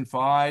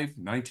 2005,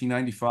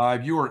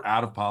 1995, you were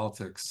out of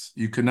politics.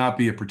 You could not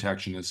be a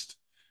protectionist.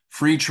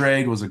 Free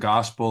trade was a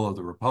gospel of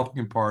the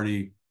Republican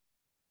Party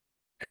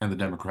and the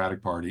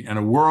Democratic Party. And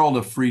a world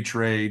of free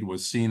trade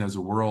was seen as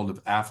a world of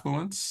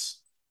affluence,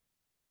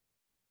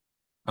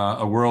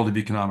 a world of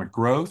economic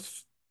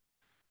growth,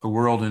 a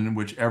world in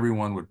which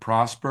everyone would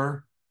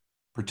prosper.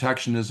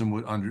 Protectionism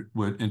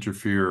would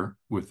interfere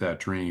with that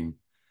dream.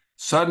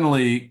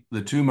 Suddenly,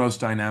 the two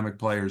most dynamic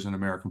players in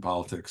American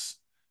politics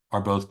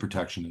are both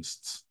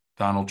protectionists.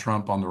 Donald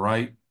Trump on the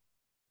right,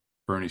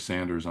 Bernie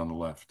Sanders on the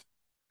left.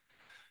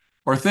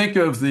 Or think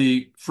of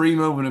the free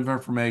movement of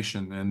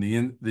information and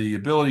the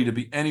ability to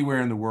be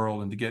anywhere in the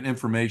world and to get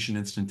information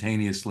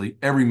instantaneously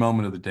every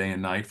moment of the day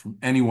and night from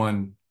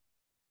anyone,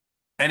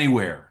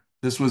 anywhere.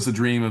 This was the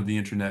dream of the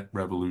internet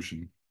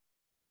revolution.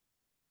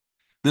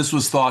 This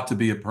was thought to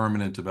be a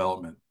permanent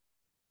development.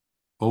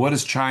 But what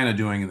is China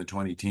doing in the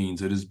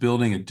 20-teens? It is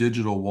building a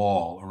digital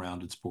wall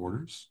around its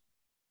borders.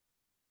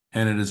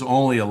 And it is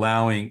only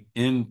allowing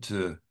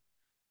into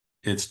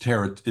its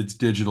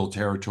digital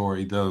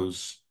territory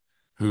those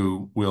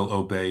who will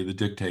obey the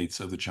dictates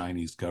of the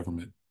Chinese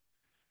government.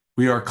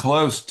 We are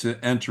close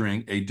to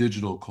entering a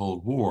digital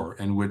Cold War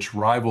in which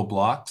rival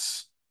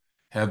blocs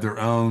have their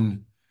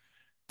own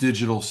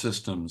digital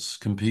systems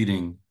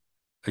competing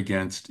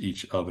against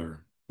each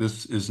other.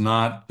 This is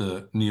not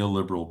the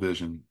neoliberal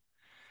vision.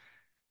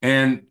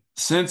 And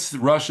Since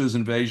Russia's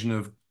invasion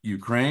of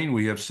Ukraine,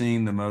 we have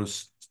seen the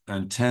most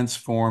intense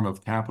form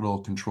of capital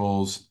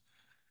controls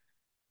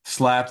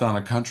slapped on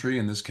a country,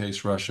 in this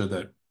case, Russia,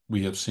 that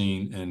we have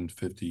seen in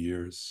 50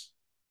 years.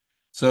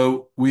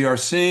 So we are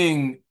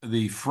seeing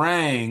the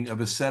fraying of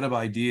a set of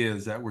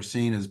ideas that were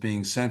seen as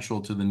being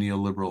central to the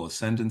neoliberal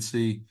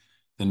ascendancy,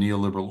 the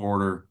neoliberal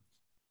order,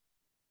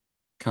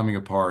 coming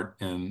apart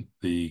in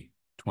the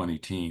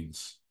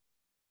 2010s,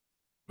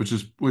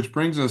 which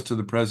brings us to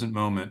the present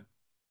moment.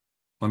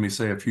 Let me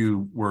say a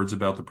few words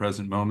about the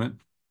present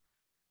moment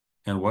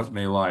and what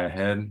may lie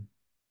ahead,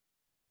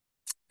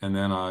 and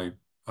then I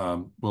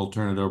will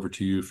turn it over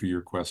to you for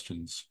your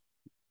questions.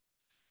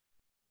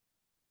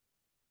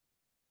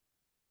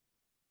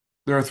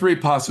 There are three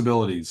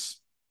possibilities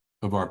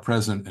of our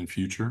present and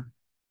future.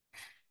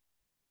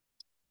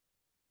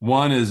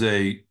 One is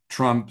a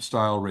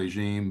Trump-style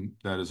regime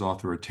that is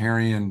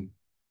authoritarian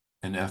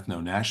and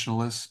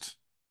ethno-nationalist.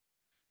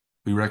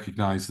 We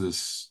recognize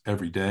this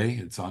every day.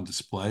 It's on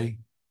display,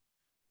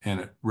 and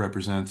it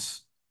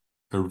represents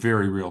a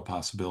very real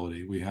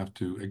possibility. We have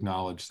to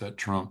acknowledge that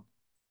Trump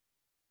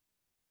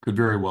could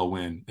very well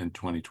win in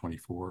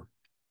 2024.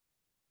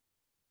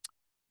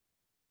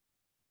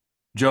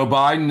 Joe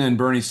Biden and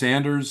Bernie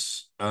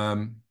Sanders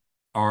have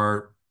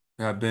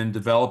been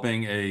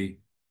developing a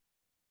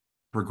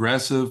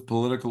progressive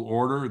political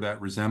order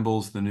that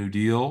resembles the New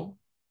Deal,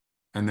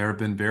 and there have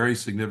been very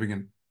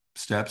significant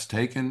steps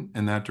taken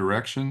in that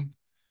direction.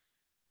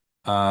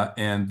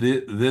 And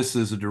this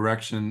is a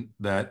direction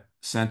that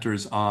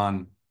centers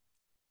on,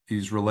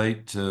 these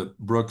relate to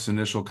Brooks'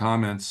 initial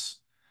comments,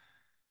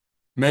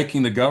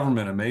 making the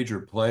government a major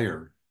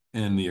player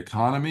in the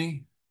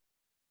economy,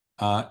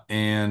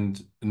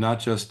 and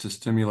not just to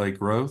stimulate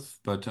growth,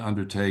 but to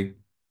undertake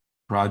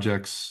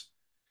projects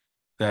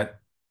that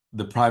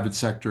the private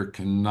sector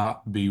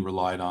cannot be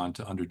relied on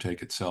to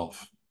undertake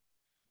itself.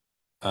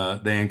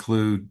 They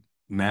include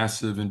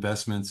massive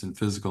investments in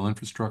physical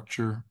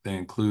infrastructure. They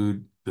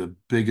include the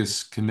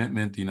biggest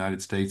commitment the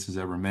United States has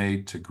ever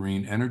made to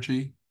green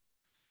energy.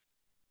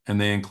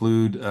 And they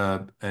include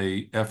an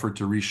effort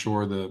to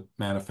reshore the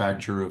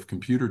manufacture of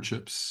computer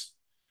chips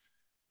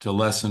to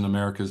lessen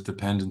America's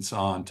dependence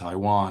on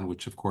Taiwan,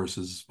 which of course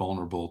is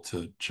vulnerable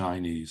to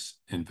Chinese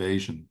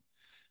invasion.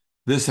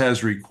 This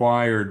has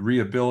required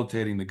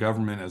rehabilitating the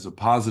government as a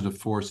positive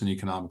force in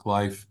economic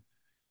life,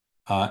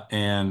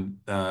 and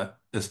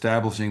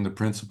establishing the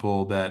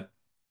principle that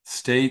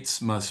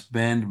states must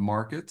bend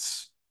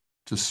markets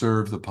to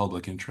serve the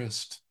public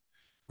interest,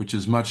 which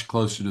is much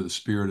closer to the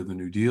spirit of the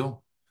New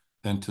Deal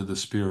than to the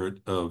spirit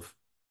of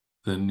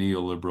the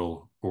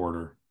neoliberal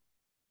order.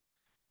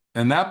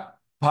 And that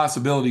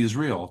possibility is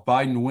real. If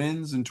Biden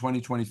wins in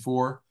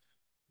 2024,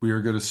 we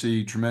are going to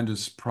see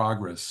tremendous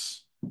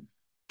progress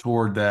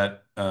toward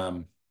that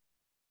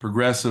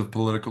progressive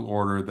political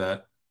order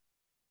that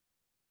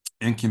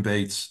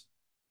incubates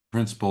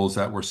principles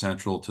that were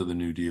central to the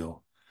New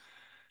Deal.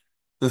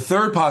 The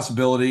third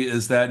possibility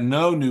is that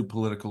no new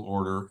political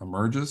order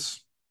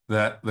emerges,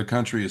 that the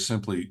country is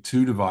simply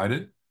too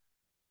divided,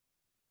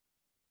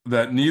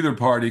 that neither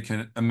party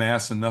can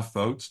amass enough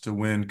votes to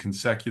win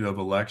consecutive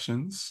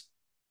elections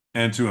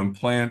and to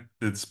implant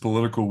its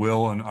political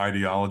will and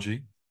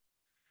ideology.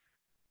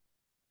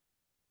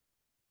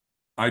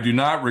 I do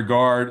not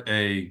regard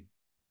a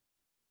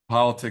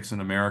politics in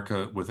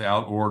America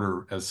without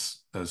order as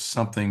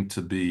something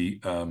to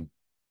be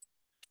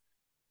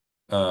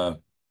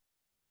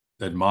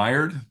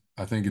admired.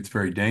 I think it's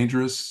very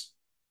dangerous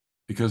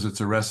because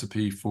it's a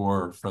recipe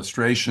for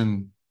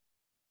frustration,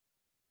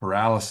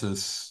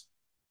 paralysis,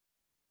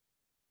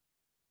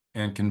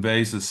 and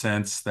conveys a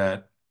sense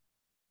that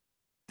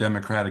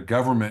democratic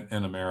government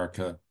in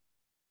America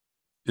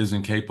is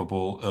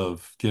incapable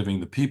of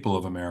giving the people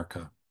of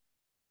America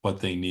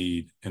what they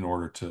need in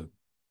order to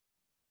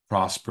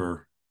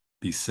prosper,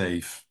 be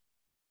safe,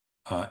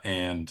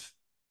 and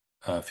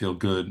feel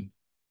good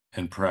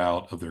and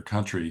proud of their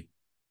country.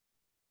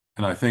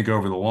 And I think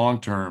over the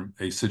long term,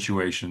 a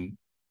situation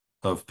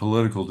of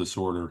political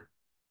disorder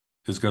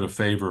is going to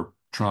favor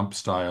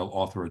Trump-style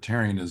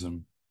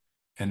authoritarianism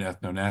and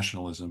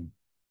ethno-nationalism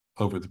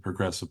over the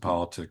progressive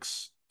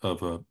politics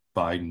of a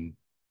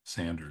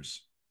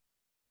Biden-Sanders.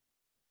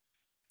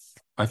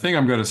 I think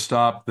I'm going to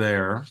stop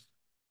there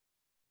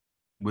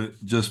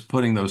with just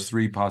putting those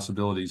three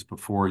possibilities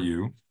before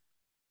you,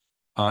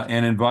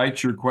 and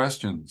invite your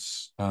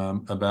questions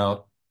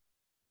about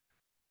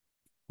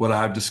what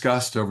I've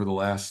discussed over the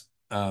last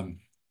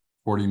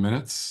 40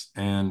 minutes.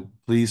 And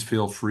please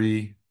feel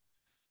free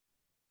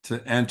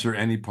to enter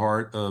any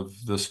part of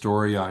the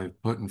story I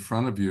put in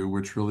front of you,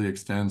 which really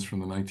extends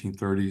from the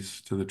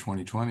 1930s to the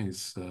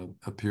 2020s,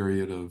 a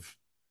period of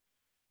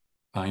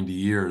 90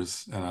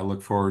 years. And I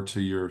look forward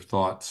to your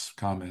thoughts,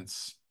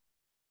 comments,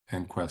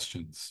 and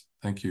questions.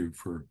 Thank you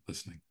for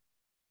listening.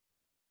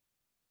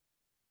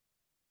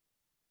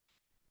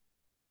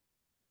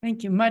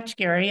 Thank you much,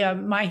 Gary.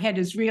 My head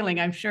is reeling.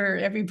 I'm sure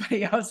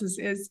everybody else's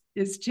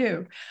is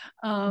too.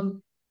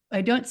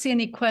 I don't see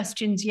any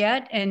questions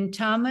yet. And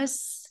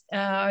Thomas,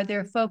 Are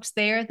there folks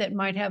there that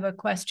might have a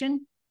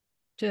question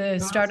to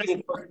start us?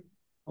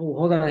 Oh,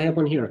 hold on, I have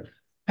one here.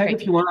 Peg,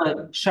 if you want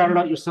to shout it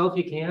out yourself,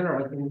 you can,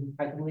 or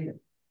I can read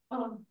it.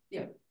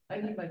 Yeah,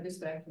 I need my this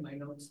back to my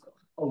notes.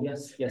 Oh,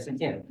 yes, yes, I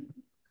can.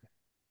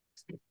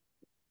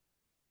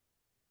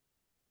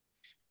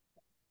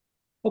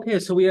 Okay,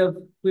 so we have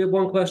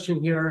one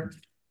question here.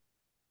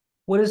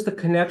 What is the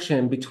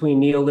connection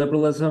between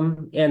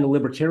neoliberalism and the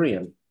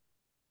libertarian?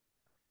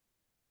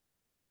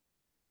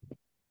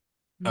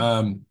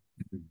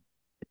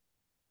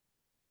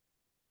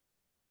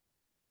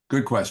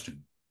 Good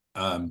question.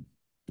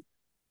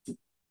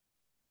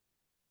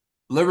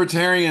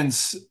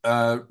 Libertarians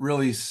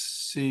really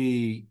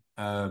see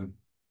no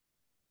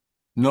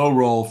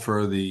role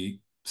for the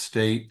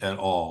state at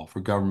all, for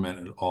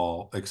government at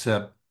all,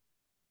 except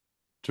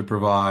to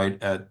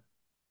provide at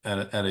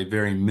a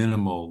very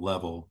minimal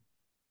level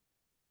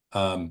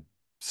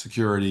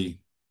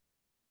security,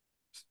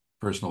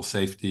 personal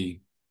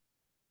safety,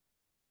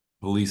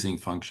 policing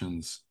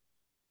functions,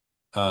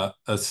 a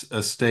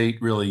state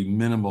really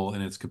minimal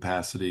in its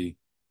capacity,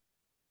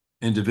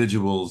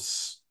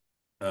 individuals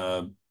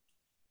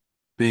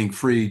being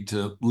free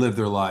to live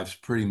their lives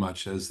pretty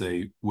much as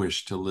they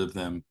wish to live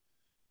them,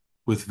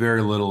 with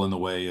very little in the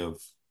way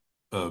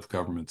of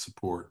government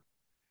support.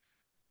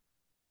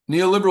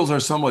 Neoliberals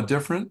are somewhat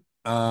different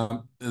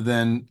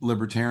than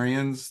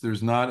libertarians.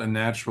 There's not a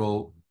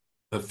natural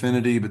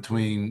affinity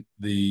between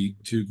the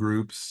two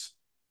groups.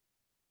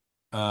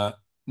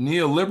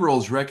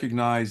 Neoliberals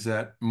recognize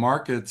that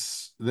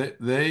markets,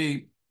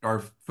 they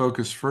are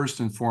focused first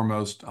and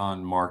foremost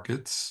on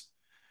markets,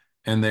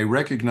 and they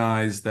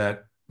recognize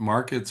that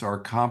markets are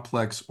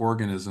complex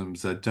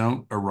organisms that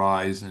don't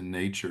arise in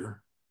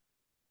nature,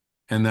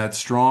 and that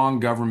strong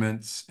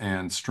governments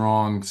and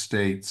strong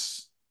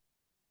states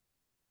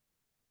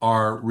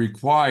are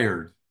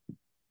required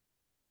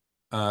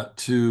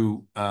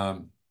to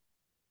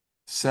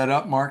set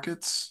up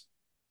markets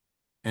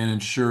and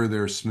ensure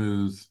their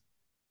smooth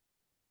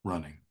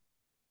running.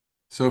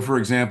 So, for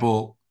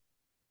example,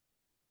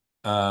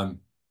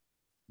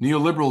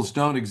 neoliberals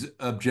don't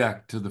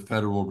object to the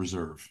Federal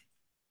Reserve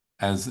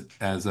as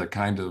a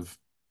kind of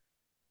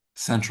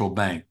central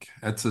bank.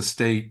 That's a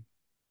state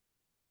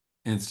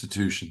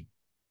institution.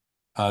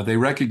 They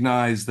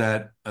recognize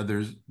that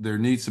there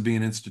needs to be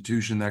an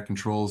institution that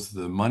controls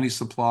the money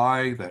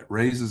supply, that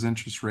raises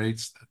interest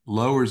rates, that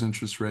lowers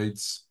interest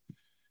rates,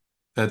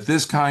 that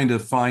this kind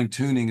of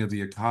fine-tuning of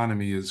the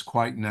economy is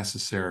quite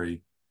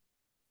necessary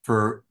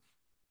for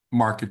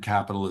market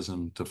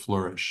capitalism to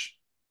flourish.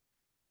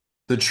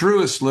 The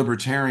truest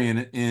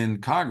libertarian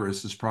in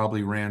Congress is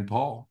probably Rand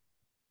Paul.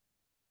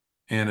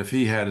 And if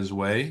he had his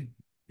way,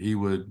 he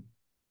would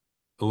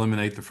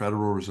eliminate the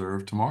Federal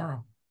Reserve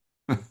tomorrow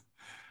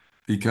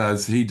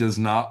because he does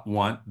not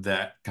want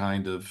that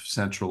kind of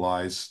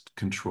centralized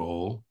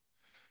control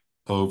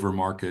over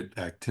market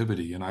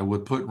activity. And I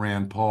would put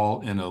Rand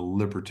Paul in a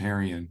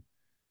libertarian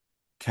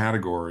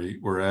category,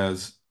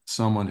 whereas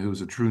someone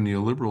who's a true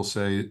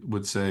neoliberal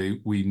would say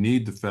we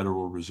need the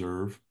Federal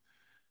Reserve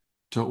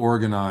to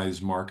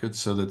organize markets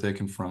so that they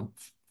can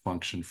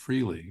function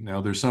freely.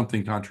 Now, there's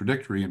something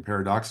contradictory and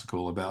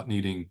paradoxical about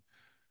needing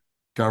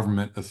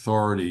government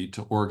authority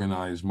to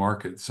organize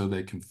markets so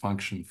they can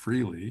function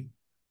freely.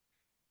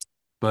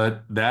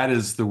 But that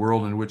is the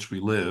world in which we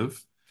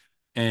live.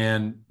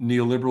 And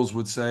neoliberals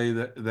would say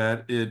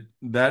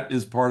that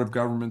is part of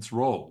government's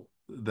role,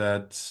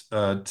 that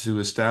to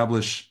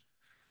establish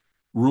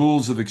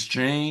rules of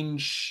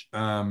exchange,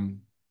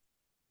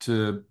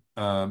 to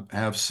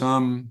have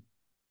some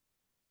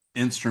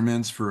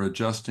instruments for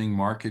adjusting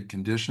market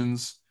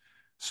conditions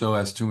so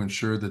as to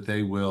ensure that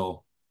they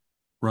will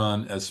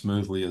run as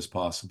smoothly as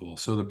possible.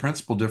 So the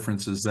principal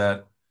difference is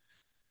that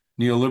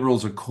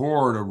neoliberals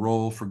accord a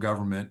role for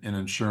government in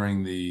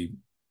ensuring the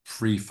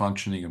free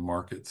functioning of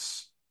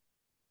markets,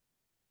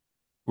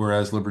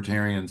 whereas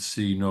libertarians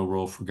see no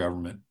role for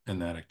government in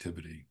that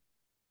activity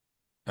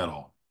at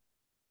all.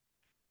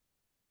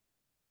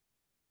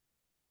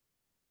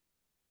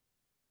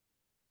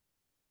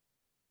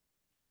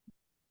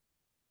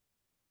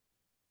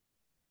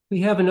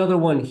 We have another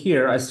one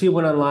here. I see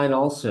one online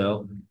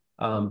also,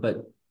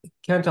 but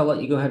Kent, I'll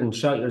let you go ahead and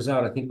shout yours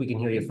out. I think we can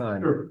hear you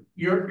fine. Sure.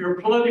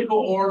 Your political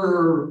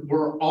order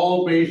were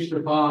all based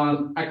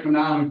upon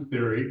economic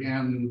theory,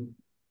 and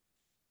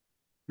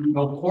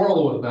no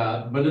quarrel with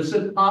that. But is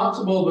it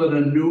possible that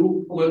a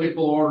new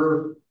political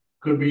order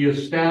could be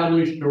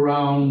established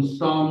around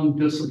some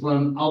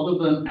discipline other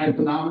than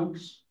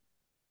economics?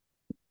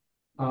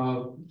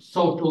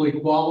 Social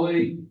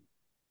equality,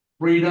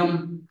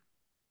 freedom,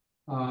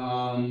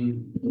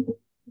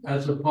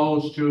 as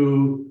opposed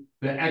to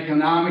the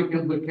economic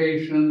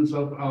implications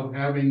of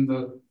having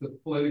the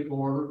political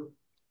order?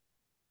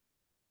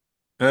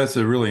 That's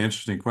a really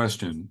interesting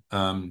question.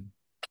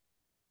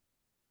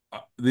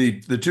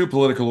 The two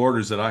political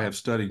orders that I have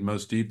studied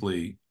most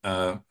deeply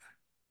have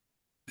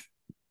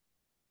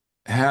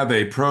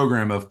a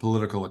program of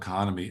political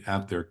economy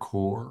at their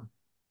core,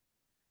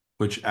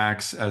 which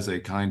acts as a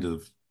kind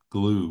of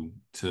glue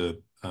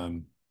to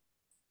to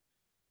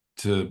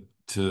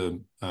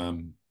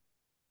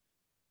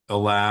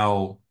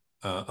allow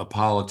a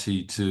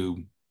polity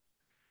to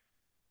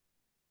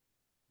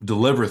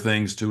deliver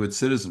things to its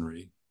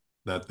citizenry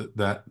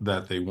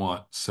that they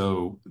want.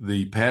 So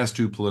the past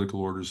two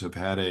political orders have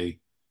had a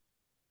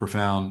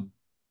profound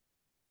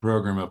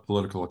program of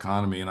political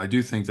economy, and I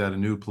do think that a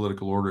new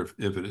political order,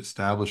 if it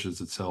establishes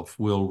itself,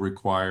 will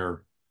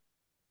require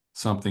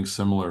something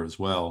similar as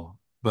well.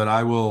 But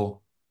I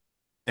will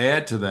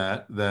add to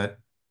that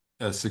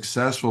a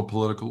successful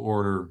political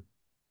order,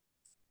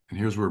 and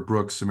here's where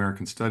Brooks'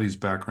 American Studies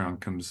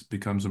background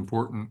becomes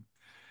important,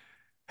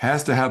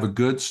 has to have a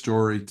good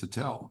story to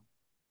tell.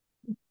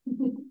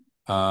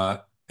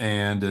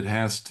 And it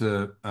has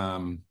to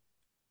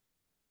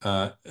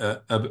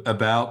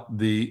about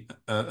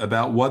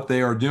what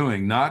they are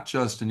doing, not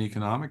just in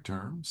economic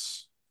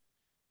terms,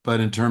 but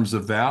in terms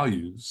of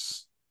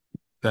values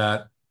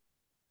that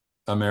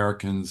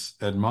Americans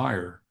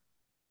admire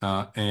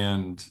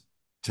and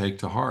take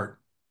to heart.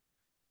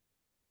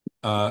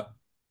 The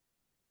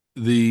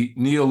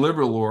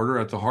neoliberal order,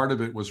 at the heart of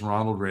it was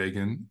Ronald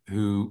Reagan,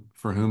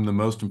 for whom the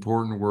most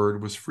important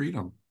word was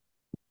freedom.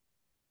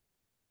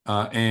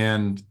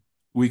 And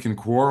we can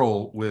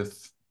quarrel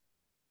with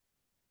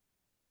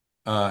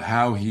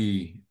how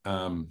he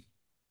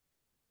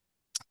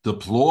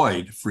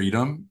deployed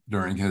freedom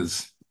during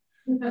his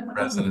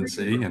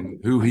presidency, and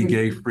who he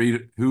gave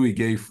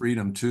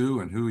freedom to,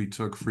 and who he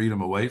took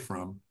freedom away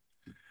from.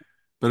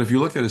 But if you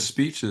look at his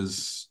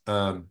speeches,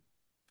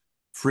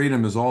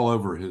 freedom is all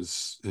over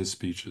his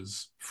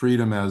speeches.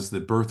 Freedom as the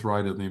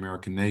birthright of the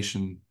American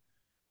nation,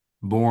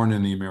 born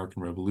in the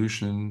American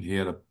Revolution. He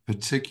had a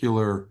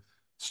particular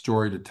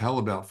story to tell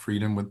about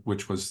freedom,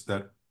 which was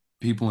that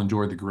people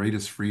enjoyed the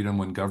greatest freedom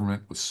when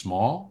government was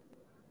small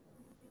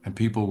and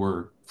people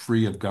were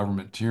free of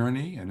government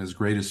tyranny. And his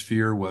greatest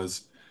fear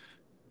was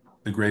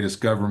the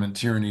greatest government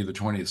tyranny of the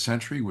 20th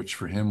century, which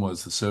for him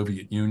was the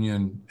Soviet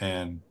Union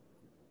and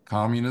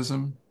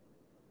communism.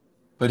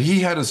 But he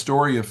had a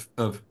story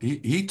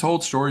he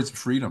told stories of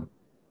freedom.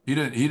 He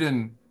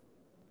didn't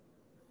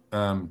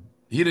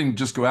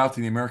just go out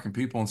to the American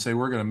people and say,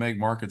 we're going to make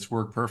markets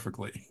work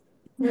perfectly.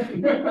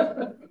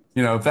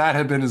 If that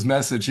had been his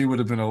message, he would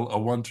have been a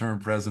one-term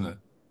president.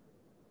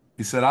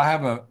 He said, I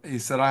have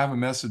a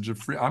message of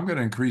free. I'm going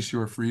to increase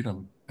your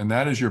freedom, and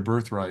that is your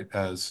birthright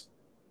as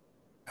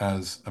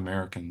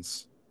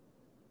Americans.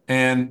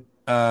 And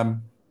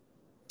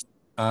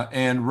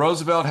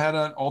Roosevelt had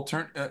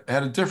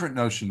had a different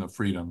notion of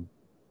freedom,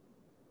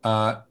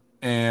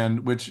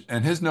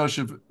 and his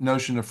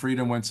notion of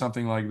freedom went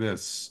something like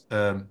this.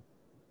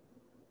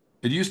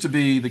 It used to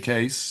be the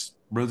case,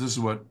 this is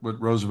what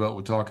Roosevelt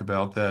would talk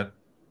about, that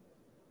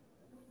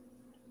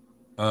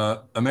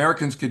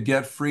Americans could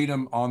get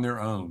freedom on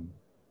their own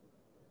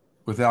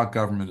without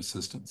government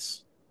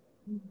assistance.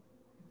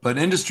 But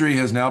industry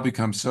has now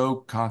become so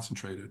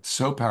concentrated,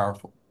 so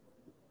powerful.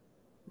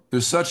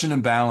 There's such an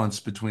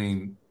imbalance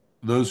between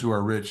those who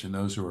are rich and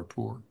those who are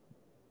poor,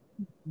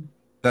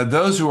 that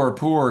those who are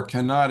poor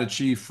cannot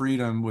achieve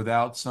freedom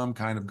without some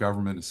kind of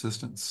government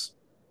assistance.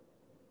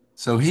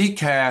 So he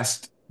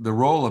cast the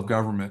role of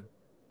government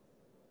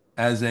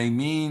as a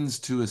means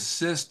to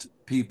assist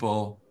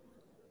people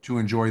to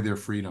enjoy their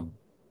freedom.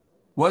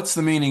 What's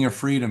the meaning of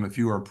freedom if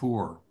you are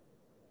poor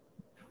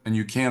and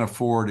you can't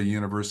afford a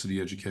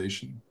university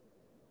education?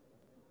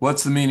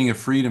 What's the meaning of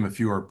freedom if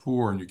you are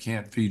poor and you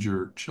can't feed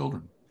your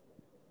children?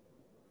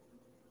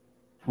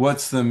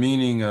 What's the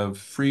meaning of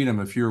freedom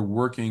if you're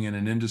working in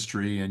an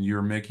industry and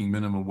you're making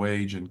minimum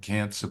wage and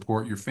can't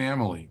support your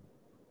family?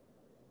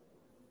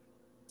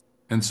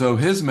 And so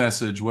his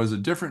message was a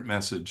different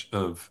message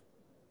of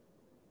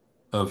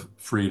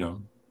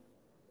freedom,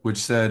 which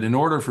said, in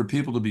order for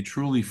people to be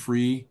truly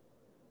free,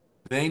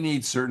 they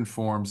need certain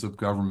forms of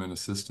government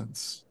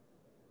assistance.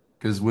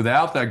 Because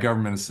without that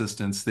government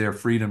assistance, their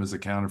freedom is a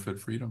counterfeit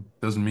freedom.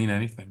 It doesn't mean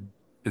anything.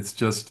 It's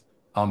just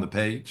on the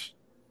page.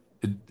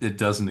 It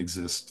doesn't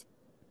exist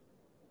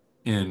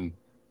in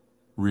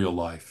real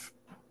life.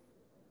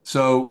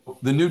 So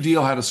the New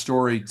Deal had a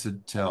story to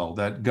tell,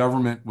 that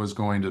government was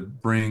going to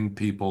bring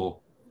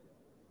people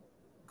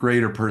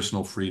greater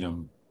personal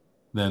freedom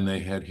than they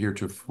had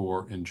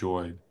heretofore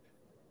enjoyed.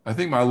 I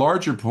think my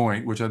larger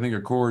point, which I think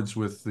accords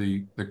with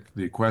the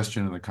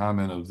question and the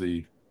comment of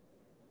the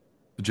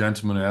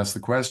gentleman who asked the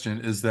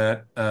question, is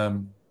that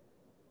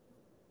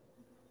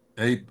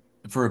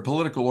for a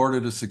political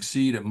order to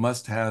succeed, it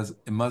has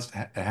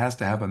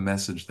to have a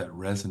message that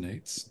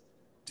resonates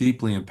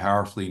deeply and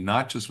powerfully,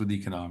 not just with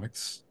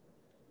economics,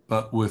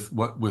 but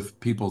with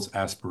people's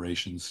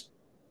aspirations.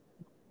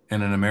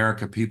 And in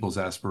America, people's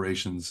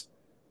aspirations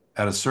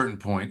at a certain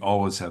point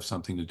always have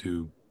something to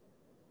do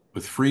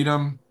with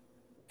freedom,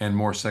 and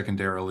more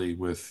secondarily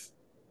with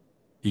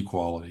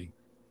equality.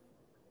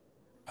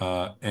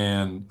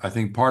 And I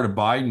think part of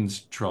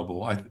Biden's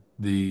trouble, I think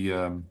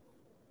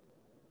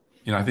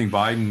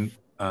Biden,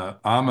 I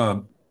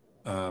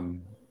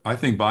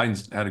think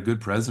Biden's had a good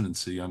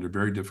presidency under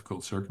very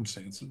difficult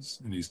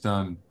circumstances, and he's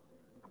done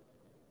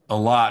a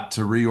lot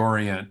to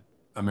reorient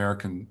the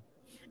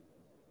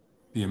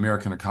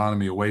American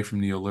economy away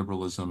from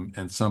neoliberalism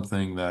and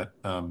something that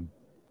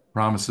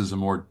promises a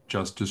more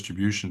just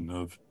distribution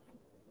of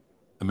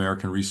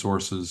American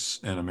resources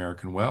and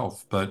American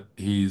wealth. But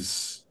he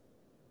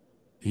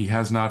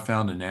has not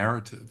found a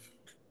narrative,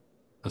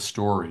 a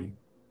story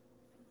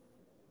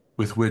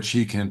with which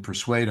he can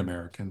persuade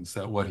Americans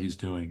that what he's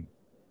doing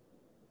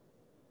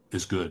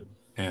is good.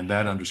 And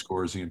that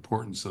underscores the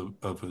importance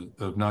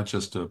of not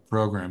just a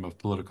program of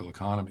political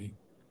economy,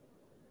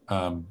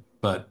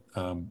 but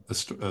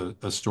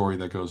a story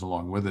that goes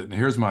along with it. And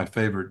here's my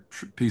favorite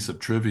piece of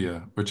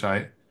trivia, which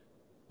I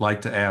like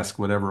to ask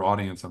whatever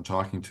audience I'm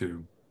talking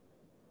to.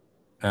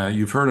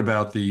 You've heard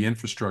about the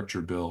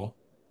infrastructure bill,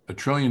 a $1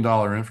 trillion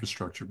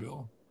infrastructure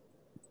bill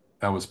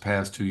that was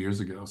passed 2 years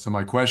ago. So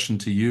my question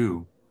to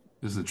you,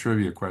 this is a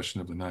trivia question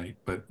of the night,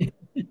 but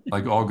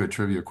like all good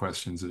trivia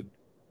questions, it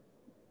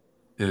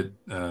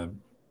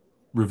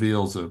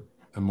reveals a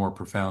more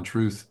profound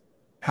truth.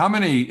 How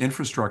many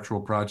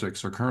infrastructural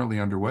projects are currently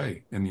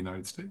underway in the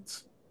United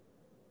States?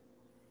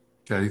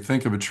 Okay,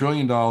 think of a $1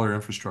 trillion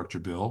infrastructure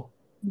bill.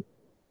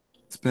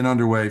 It's been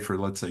underway for,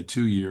 let's say,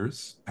 2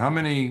 years. How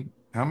many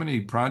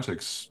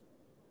projects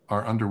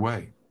are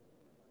underway?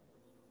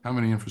 How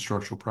many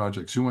infrastructural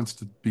projects? Who wants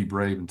to be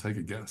brave and take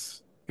a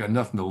guess? Got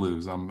nothing to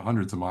lose. I'm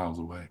hundreds of miles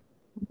away.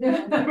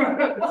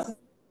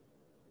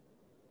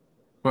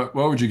 What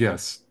would you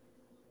guess?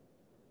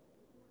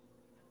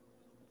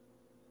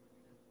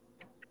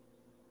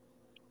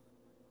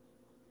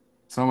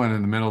 Someone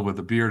in the middle with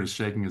a beard is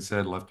shaking his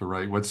head left to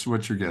right. What's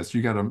your guess?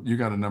 You got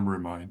a number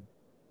in mind.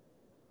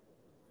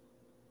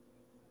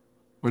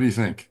 What do you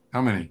think?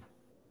 How many?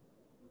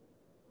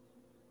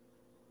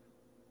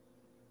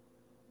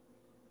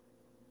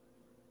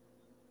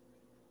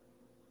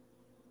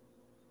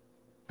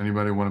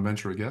 Anybody want to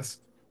venture a guess?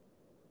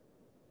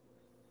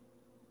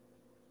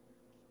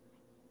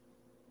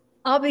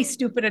 I'll be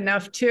stupid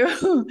enough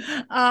to.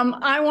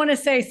 I want to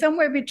say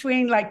somewhere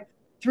between like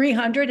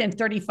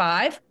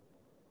 335.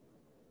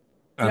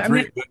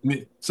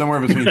 Somewhere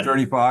between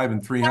 35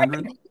 and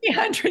 300.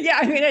 300. Yeah,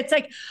 I mean, it's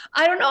like,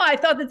 I don't know. I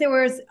thought that there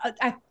was,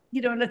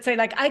 let's say,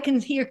 like, I can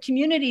hear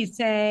communities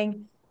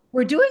saying,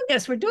 we're doing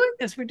this, we're doing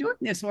this, we're doing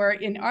this, or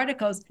in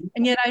articles,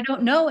 and yet I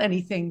don't know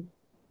anything.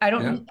 I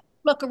don't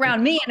look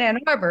around me in Ann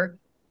Arbor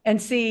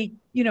and see,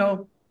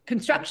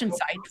 construction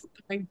sites.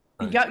 Right.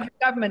 Your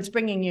government's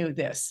bringing you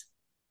this.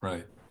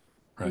 Right.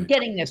 You're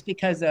getting this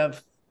because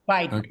of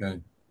Biden. Okay.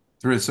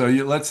 So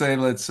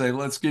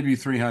let's give you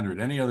 300.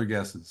 Any other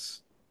guesses?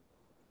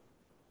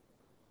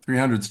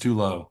 300's too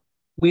low.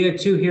 We had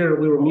two here,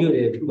 we were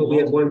muted, but we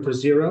had one for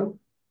zero.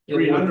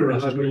 300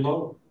 is too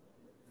low.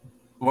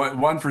 What,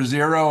 one for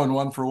zero and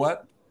one for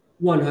what?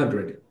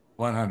 100.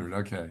 100,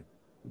 okay.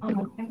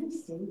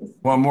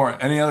 One more.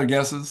 Any other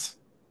guesses?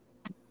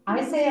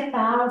 I say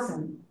 1,000.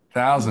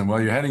 1,000.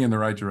 Well, you're heading in the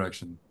right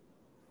direction.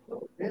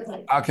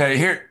 Really? Okay,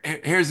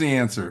 here's the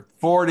answer.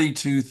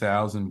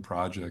 42,000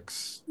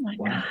 projects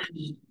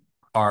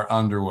are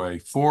underway.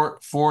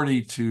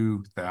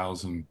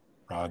 42,000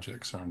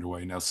 projects are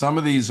underway. Now, some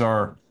of these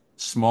are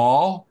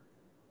small.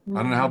 I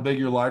don't know how big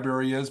your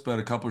library is, but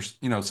a couple,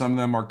 some of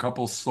them are a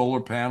couple solar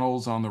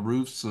panels on the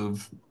roofs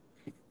of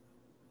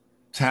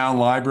town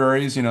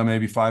libraries,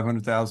 maybe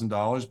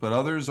 $500,000, but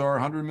others are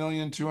 100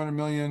 million, 200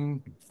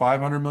 million,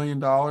 $500 million.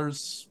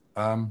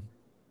 The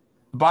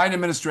Biden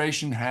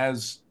administration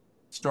has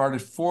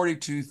started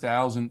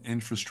 42,000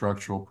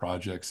 infrastructural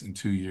projects in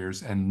 2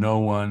 years, and no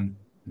one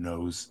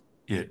knows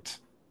it.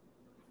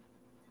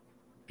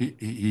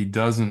 He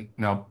doesn't.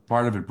 Now,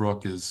 part of it,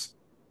 Brooke, is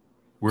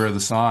where are the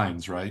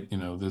signs, right?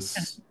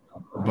 This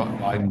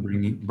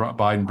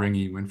Biden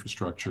bringing you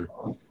infrastructure,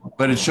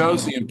 but it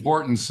shows the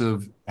importance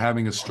of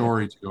having a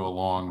story to go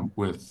along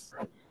with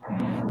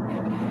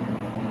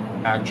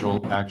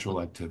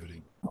actual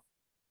activity.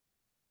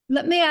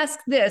 Let me ask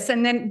this,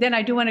 and then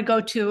I do want to go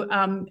to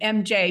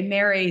MJ,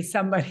 Mary,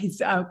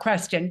 somebody's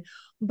question,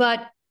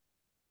 but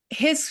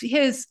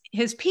his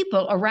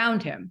people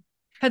around him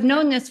have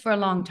known this for a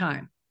long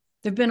time.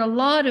 There've been a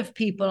lot of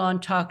people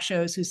on talk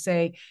shows who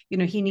say,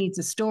 he needs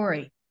a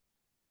story.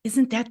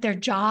 Isn't that their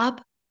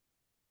job?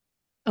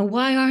 And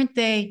why aren't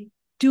they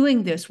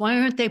doing this?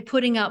 Why aren't they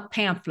putting out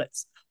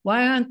pamphlets?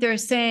 Why aren't they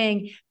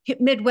saying,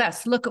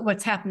 Midwest, look at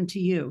what's happened to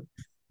you?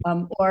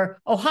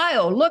 Or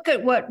Ohio, look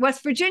at what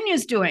West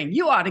Virginia's doing.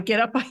 You ought to get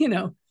up, you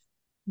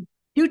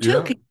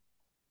too.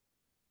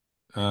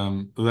 Yeah.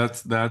 Well,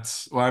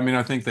 I mean,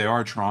 I think they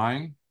are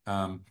trying.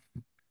 Part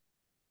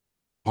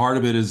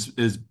of it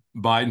is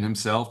Biden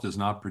himself does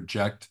not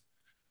project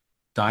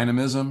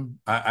dynamism.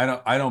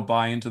 I don't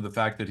buy into the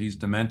fact that he's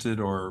demented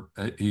or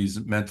he's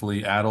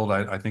mentally addled.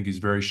 I think he's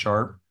very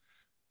sharp,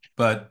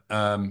 but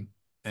and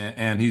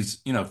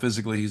he's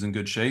physically he's in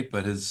good shape,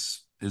 but his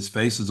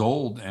face is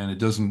old, and it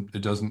doesn't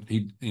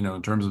he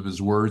in terms of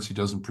his words, he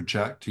doesn't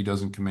project, he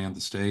doesn't command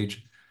the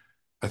stage.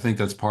 I think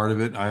that's part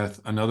of it.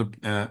 Another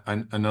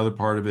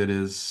part of it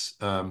is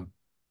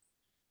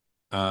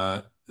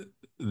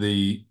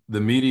the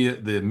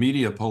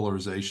media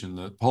polarization,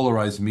 the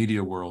polarized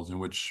media world in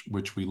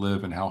which we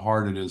live, and how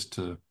hard it is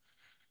to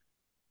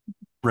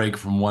break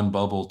from one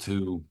bubble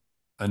to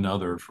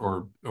another,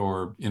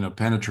 or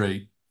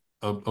penetrate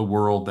a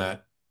world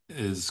that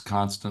is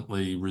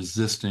constantly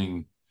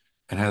resisting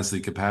and has the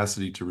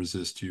capacity to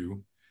resist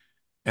you.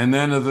 And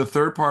then the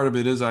third part of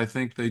it is, I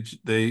think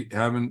they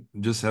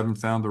haven't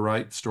found the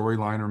right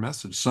storyline or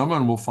message.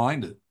 Someone will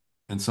find it,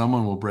 and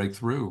someone will break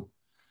through,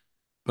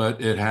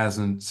 but it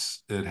hasn't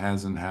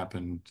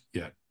happened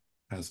yet.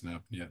 Hasn't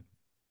happened yet.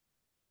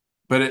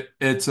 But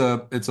it's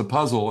a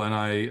puzzle,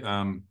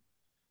 and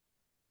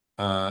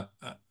uh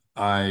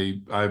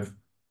I've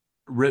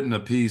written a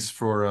piece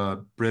for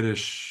a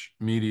British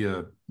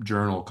media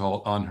journal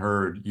called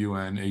Unheard,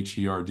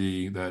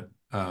 UNHERD, that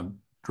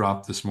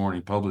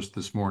published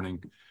this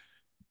morning,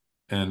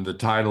 and the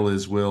title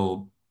is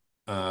um,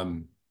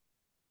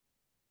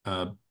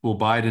 will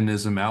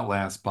Bidenism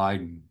outlast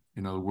Biden?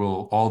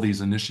 Will all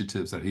these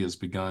initiatives that he has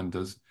begun,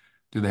 do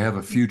they have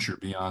a future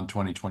beyond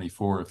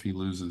 2024 if he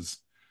loses?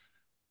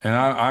 And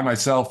I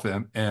myself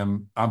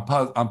I'm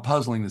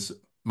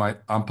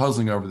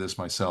puzzling over this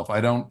myself.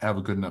 I don't have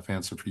a good enough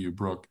answer for you,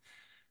 Brooke.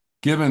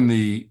 Given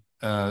the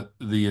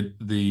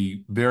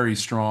very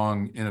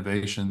strong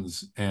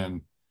innovations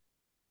and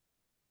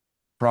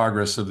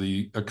progress of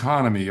the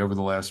economy over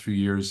the last few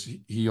years,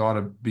 he ought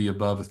to be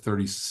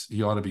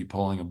he ought to be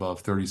polling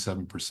above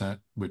 37%,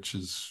 which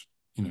is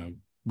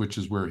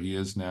where he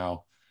is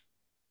now.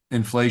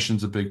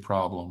 Inflation's a big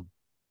problem.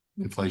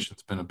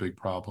 Inflation's been a big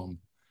problem,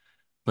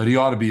 but he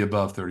ought to be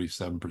above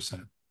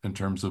 37% in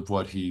terms of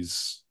what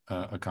he's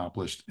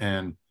accomplished.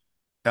 And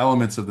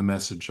elements of the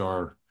message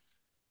are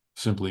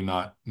simply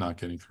not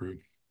getting through.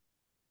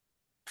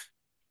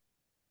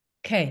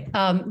 Okay,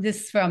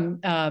 this is from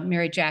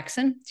Mary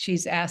Jackson.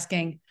 She's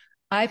asking,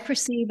 I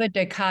perceive a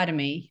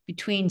dichotomy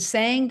between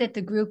saying that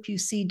the group you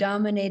see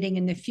dominating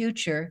in the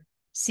future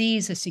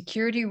sees a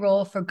security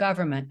role for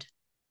government,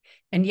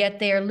 and yet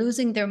they are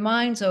losing their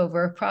minds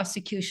over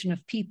prosecution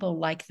of people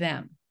like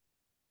them.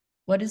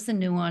 What is the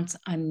nuance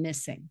I'm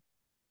missing?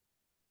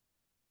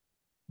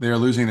 They are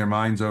losing their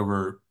minds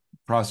over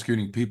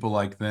prosecuting people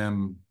like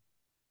them.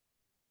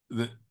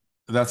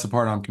 That's the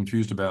part I'm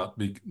confused about.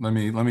 Let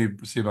me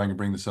see if I can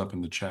bring this up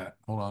in the chat.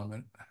 Hold on a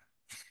minute.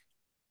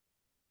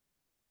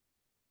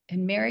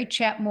 And Mary,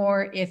 chat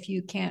more if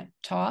you can't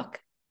talk.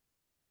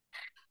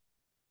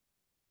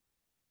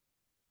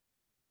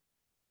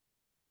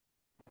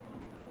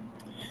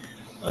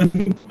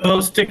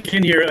 I'll stick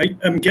in here.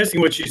 I'm guessing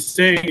what she's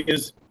saying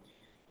is,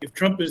 if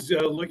Trump is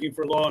looking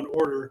for law and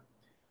order,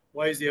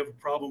 why does he have a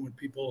problem when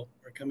people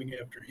are coming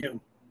after him?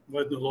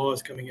 When the law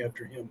is coming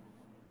after him?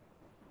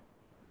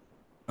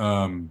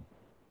 I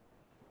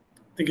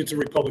think it's a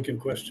Republican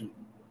question.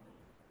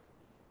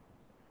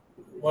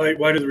 Why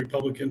do the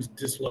Republicans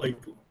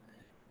dislike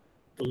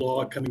the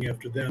law coming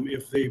after them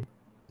if they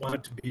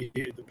want to be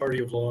the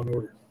party of law and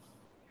order?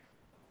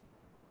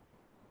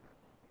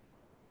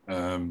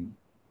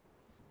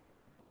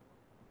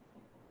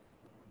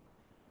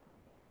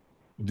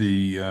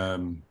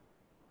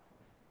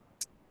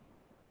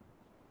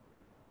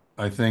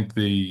 I think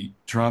the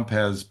Trump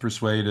has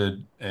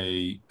persuaded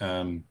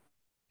an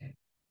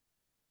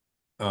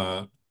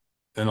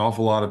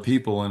awful lot of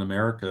people in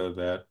America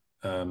that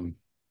the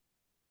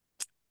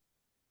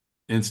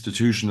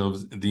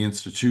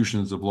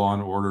institutions of law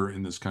and order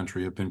in this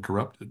country have been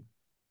corrupted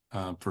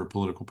for a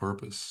political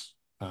purpose.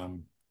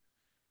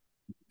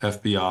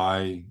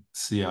 FBI,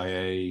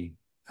 CIA,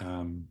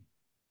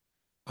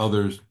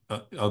 other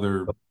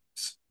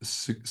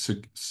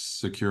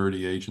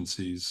security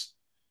agencies,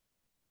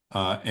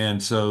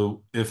 and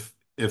so if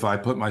I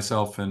put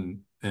myself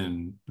in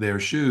their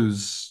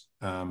shoes,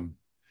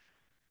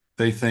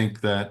 they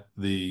think that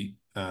the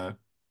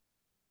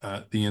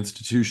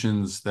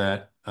institutions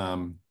that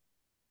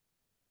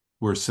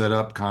were set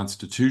up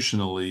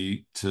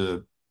constitutionally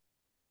to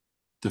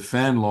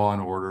defend law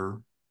and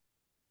order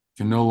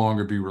can no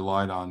longer be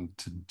relied on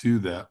to do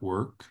that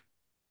work.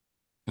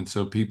 And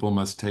so people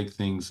must take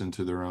things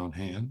into their own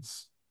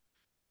hands,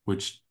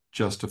 which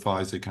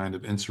justifies a kind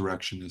of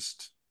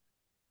insurrectionist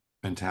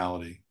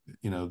mentality.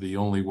 The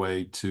only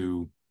way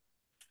to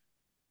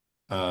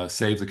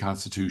save the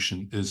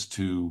Constitution is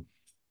to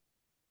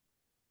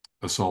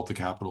assault the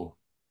Capitol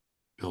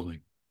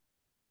building.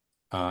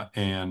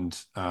 And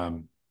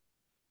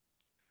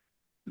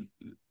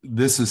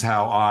this is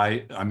how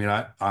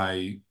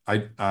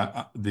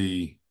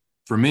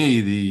for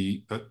me,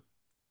 the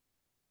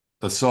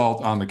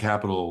assault on the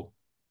Capitol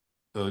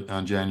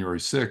on January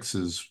 6th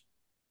is,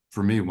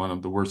 for me, one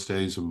of the worst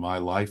days of my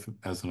life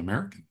as an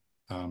American.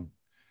 A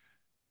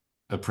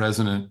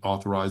president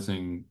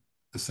authorizing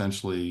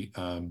essentially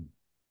a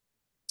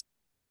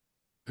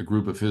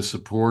group of his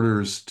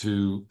supporters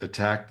to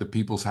attack the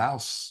people's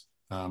house.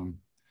 So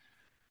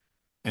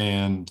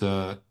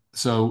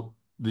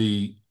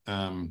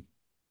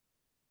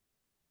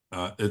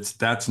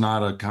that's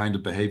not a kind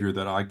of behavior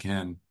that I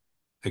can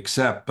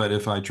accept. But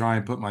if I try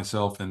and put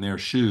myself in their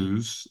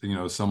shoes,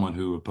 someone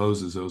who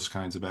opposes those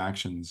kinds of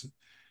actions,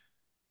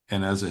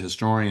 and as a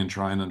historian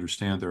try and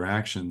understand their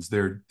actions,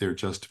 their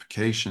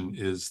justification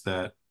is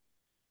that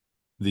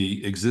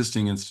the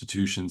existing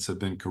institutions have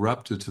been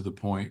corrupted to the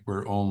point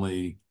where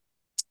only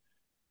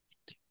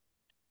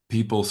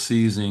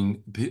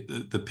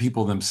the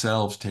people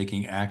themselves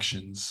taking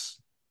actions,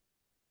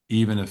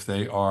 even if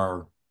they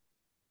are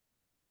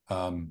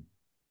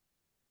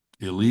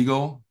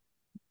illegal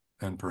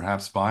and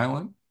perhaps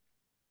violent,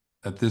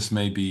 that this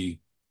may be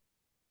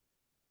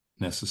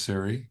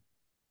necessary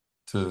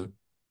to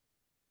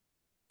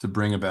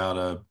bring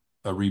about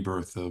a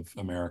rebirth of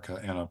America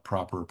and a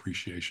proper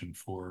appreciation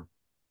for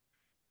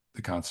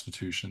the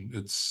Constitution.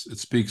 It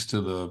speaks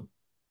to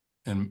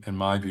in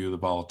my view, the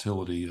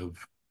volatility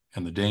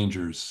and the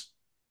dangers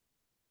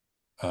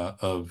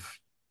of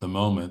the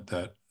moment,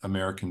 that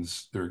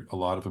there are a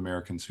lot of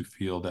Americans who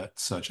feel that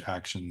such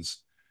actions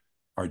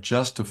are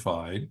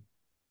justified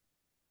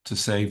to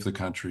save the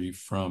country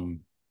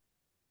from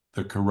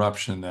the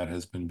corruption that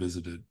has been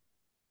visited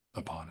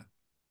upon it.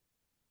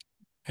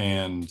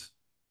 And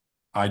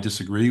I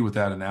disagree with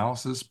that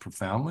analysis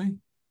profoundly,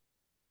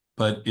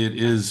 but it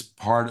is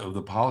part of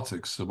the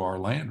politics of our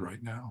land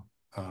right now.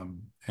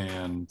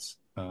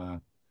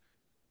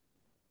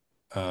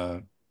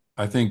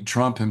 I think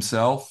Trump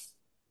himself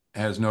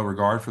has no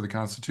regard for the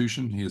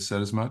Constitution. He has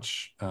said as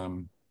much.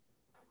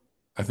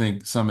 I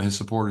think some of his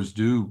supporters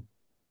do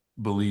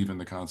believe in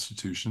the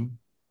Constitution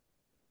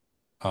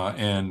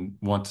and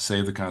want to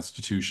save the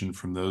Constitution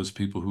from those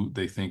people who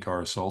they think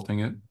are assaulting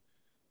it.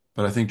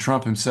 But I think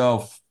Trump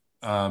himself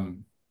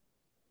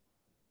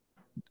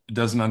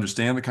doesn't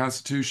understand the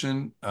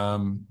Constitution,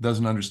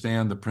 doesn't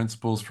understand the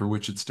principles for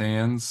which it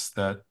stands,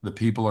 that the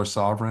people are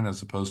sovereign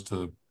as opposed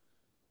to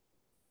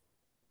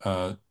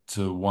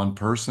one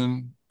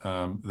person,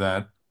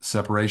 that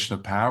separation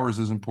of powers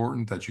is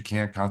important, that you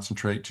can't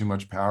concentrate too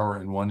much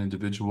power in one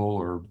individual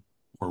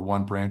or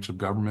one branch of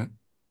government,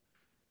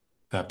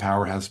 that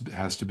power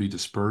has to be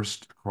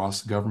dispersed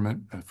across the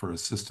government for a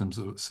system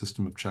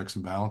of checks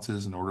and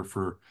balances in order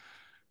for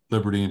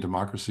liberty and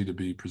democracy to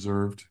be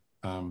preserved.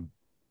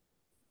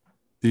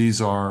 These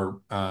are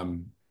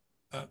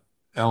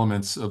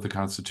elements of the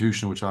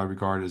Constitution which I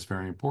regard as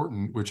very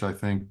important, which I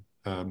think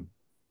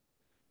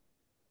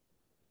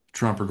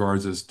Trump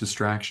regards as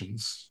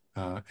distractions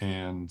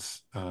and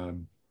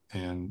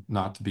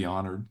not to be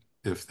honored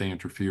if they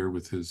interfere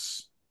with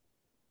his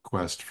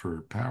quest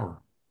for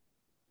power.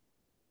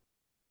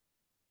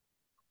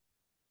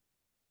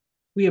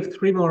 We have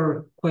 3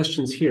 more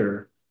questions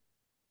here.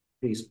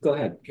 Please, go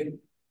ahead. Can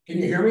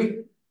you hear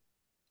me?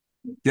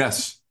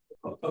 Yes.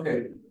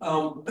 Okay.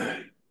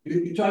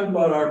 You talked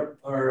about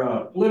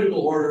our political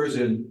orders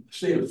in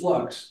state of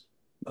flux,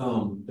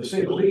 to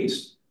say the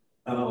least.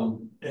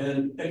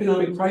 And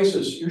economic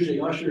crisis usually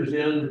ushers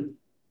in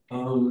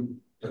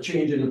a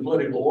change in the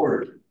political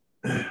order.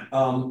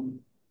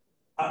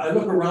 I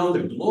look around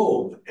the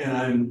globe and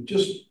I'm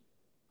just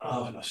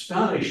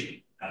astonished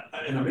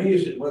and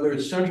amazed at whether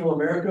it's Central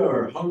America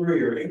or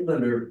Hungary or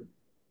England or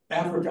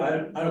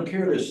Africa. I don't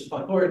care. This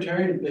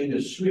authoritarian thing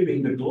is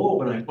sweeping the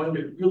globe, and I find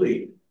it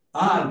really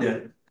odd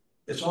that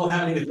it's all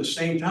happening at the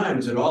same time.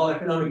 Is it all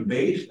economic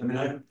based? I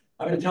mean,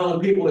 I've been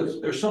telling people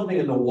there's something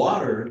in the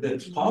water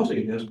that's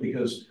causing this,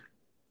 because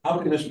how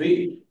can this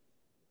be?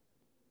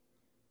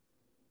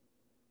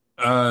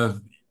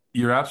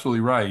 You're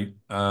absolutely right.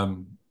 I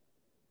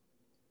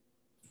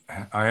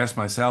ask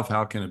myself,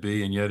 how can it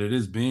be? And yet it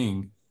is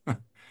being.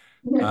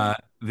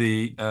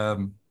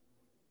 The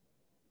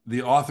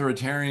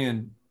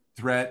authoritarian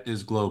threat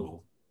is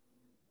global.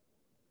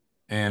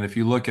 And if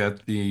you look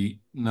at the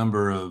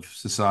number of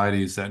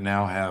societies that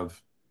now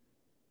have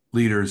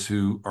leaders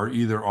who are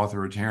either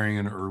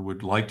authoritarian or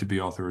would like to be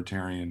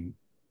authoritarian,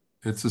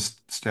 it's a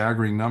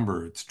staggering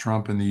number. It's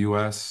Trump in the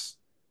US,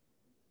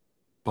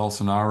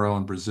 Bolsonaro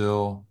in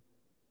Brazil,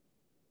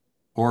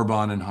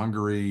 Orban in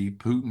Hungary,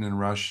 Putin in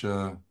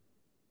Russia,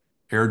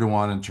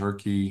 Erdogan in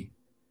Turkey,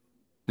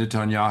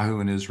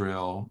 Netanyahu in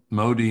Israel,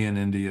 Modi in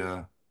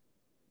India,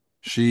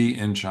 Xi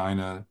in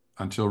China,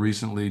 until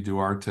recently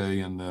Duarte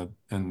in the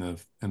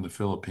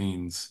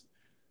Philippines.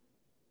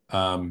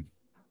 I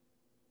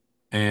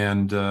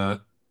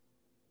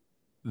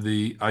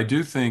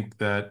do think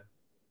that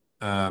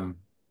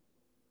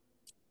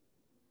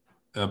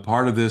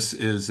part of this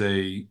is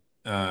a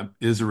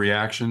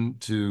reaction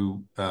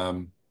to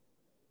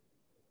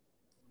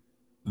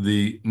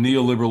the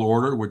neoliberal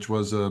order, which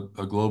was a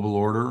global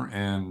order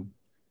and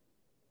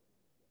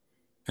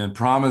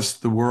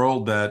promised the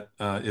world that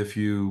if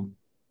you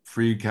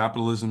freed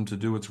capitalism to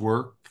do its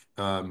work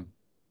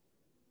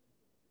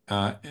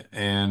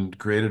and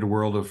created a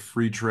world of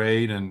free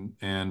trade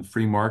and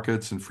free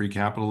markets and free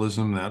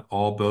capitalism, that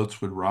all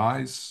boats would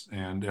rise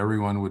and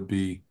everyone would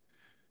be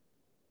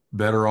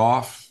better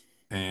off.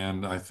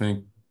 And I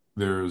think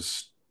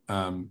there's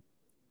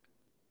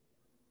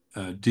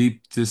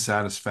deep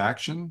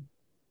dissatisfaction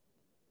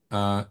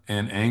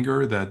and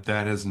anger that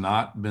has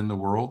not been the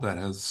world that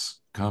has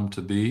come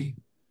to be.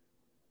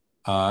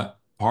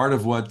 Part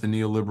of what the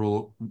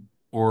neoliberal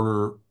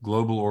order,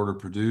 global order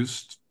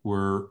produced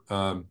were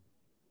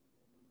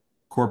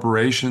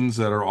corporations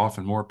that are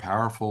often more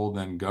powerful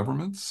than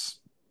governments,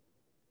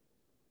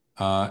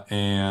 uh,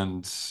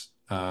 and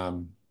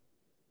um,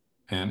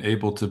 and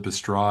able to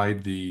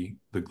bestride the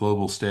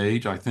global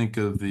stage. I think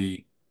of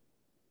the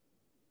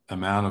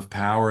amount of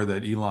power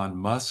that Elon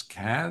Musk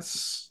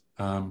has,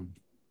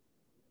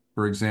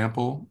 for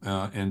example,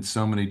 in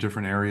so many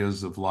different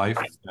areas of life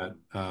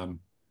that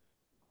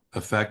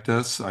affect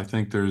us. I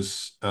think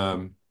there's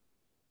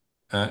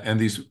and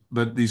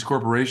these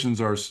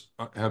corporations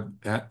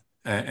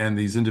and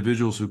these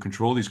individuals who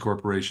control these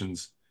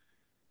corporations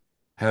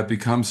have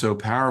become so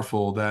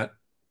powerful that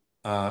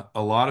a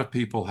lot of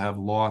people have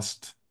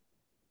lost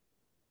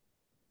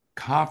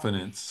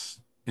confidence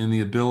in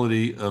the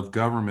ability of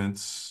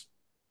governments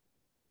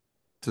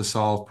to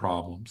solve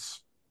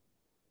problems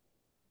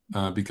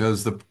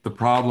because the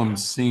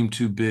problems seem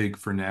too big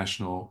for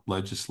national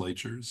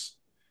legislatures.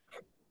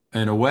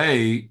 In a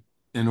way,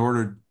 in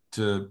order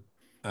to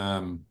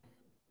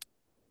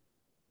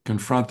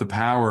confront the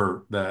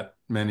power that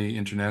many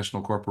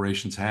international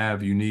corporations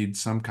have, you need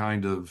some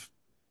kind of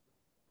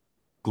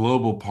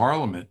global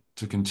parliament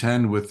to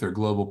contend with their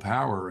global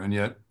power. And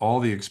yet all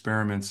the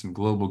experiments in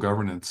global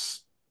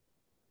governance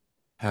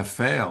have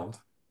failed.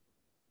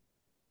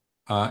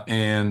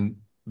 And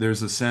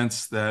there's a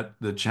sense that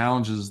the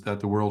challenges that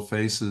the world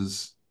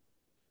faces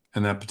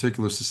and that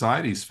particular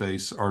societies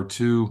face are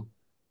too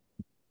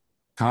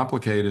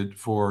complicated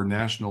for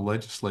national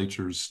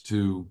legislatures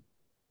to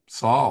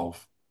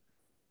solve.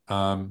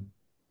 Um,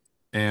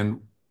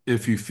 and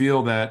if you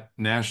feel that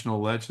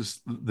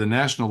the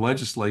national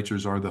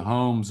legislatures are the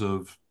homes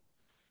of,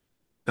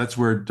 that's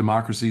where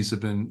democracies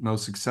have been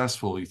most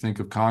successful. You think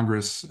of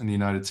Congress in the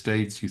United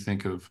States, you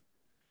think of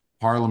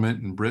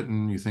Parliament in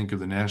Britain, you think of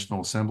the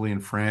National Assembly in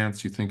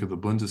France, you think of the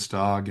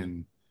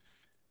Bundestag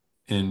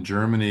in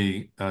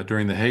Germany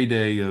during the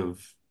heyday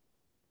of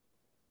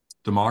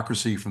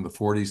democracy from the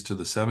 40s to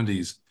the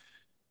 70s.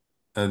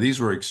 These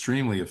were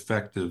extremely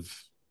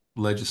effective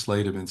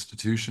legislative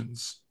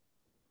institutions.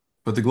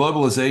 But the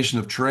globalization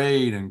of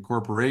trade and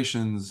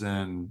corporations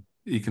and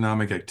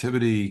economic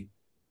activity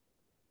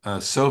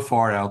so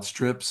far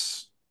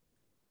outstrips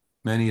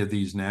many of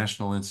these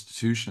national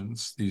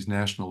institutions, these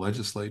national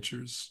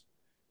legislatures,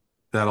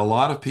 that a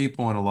lot of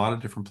people in a lot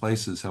of different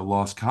places have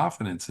lost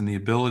confidence in the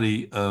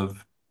ability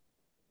of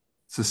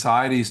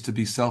societies to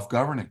be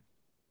self-governing.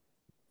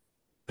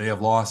 They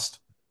have lost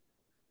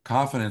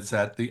confidence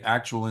that the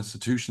actual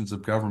institutions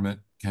of government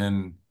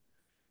can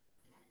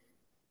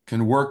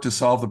work to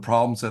solve the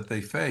problems that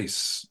they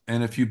face.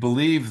 And if you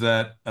believe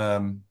that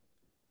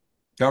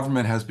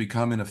government has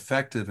become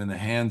ineffective in the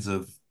hands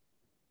of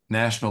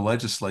national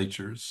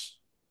legislatures,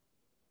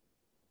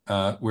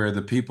 where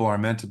the people are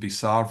meant to be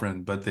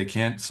sovereign, but they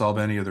can't solve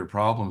any of their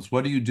problems,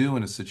 what do you do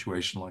in a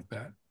situation like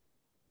that?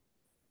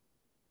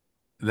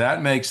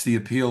 That makes the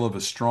appeal of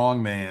a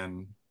strong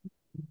man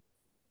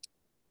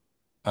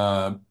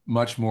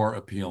much more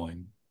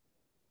appealing.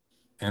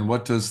 And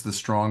what does the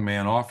strong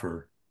man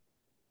offer?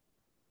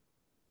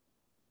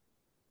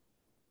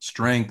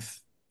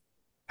 Strength,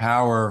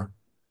 power,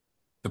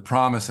 the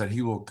promise that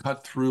he will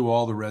cut through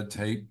all the red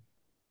tape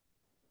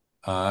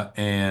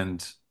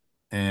and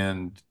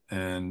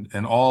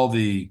all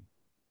the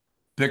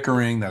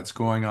bickering that's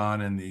going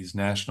on in these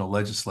national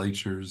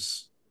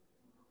legislatures,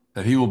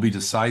 that he will be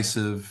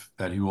decisive,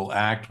 that he will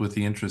act with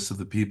the interests of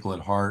the people at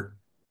heart.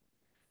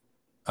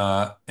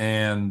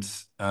 And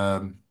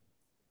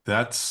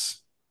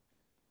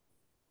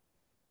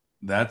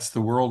that's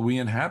the world we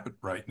inhabit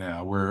right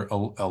now, where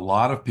a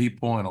lot of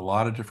people in a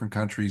lot of different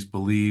countries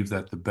believe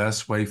that the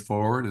best way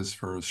forward is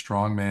for a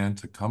strong man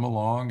to come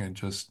along and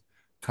just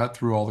cut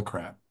through all the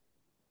crap.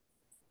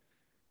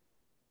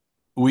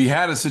 We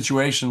had a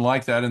situation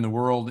like that in the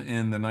world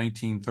in the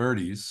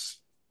 1930s,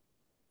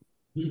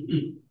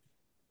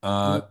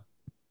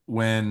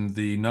 when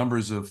the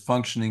numbers of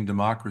functioning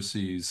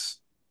democracies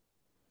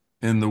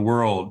in the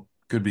world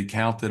could be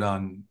counted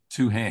on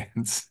two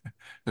hands.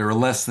 There were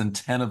less than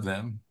 10 of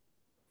them.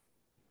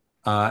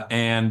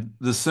 And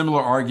the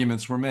similar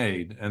arguments were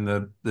made, and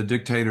the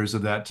dictators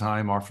of that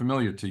time are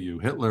familiar to you.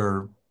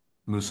 Hitler,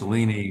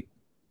 Mussolini,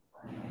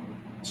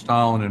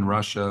 Stalin in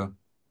Russia,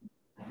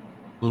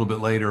 a little bit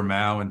later,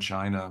 Mao in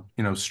China,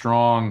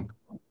 strong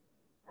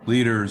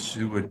leaders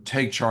who would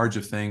take charge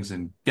of things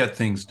and get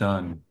things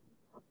done.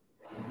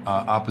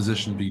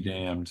 Opposition be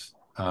damned.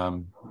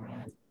 And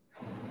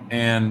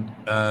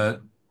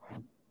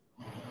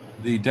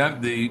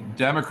the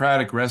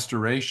democratic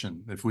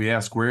restoration, if we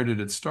ask where did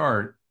it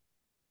start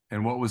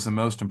and what was the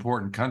most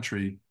important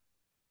country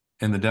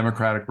in the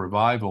democratic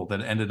revival that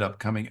ended up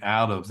coming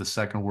out of the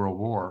Second World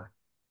War,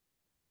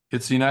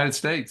 it's the United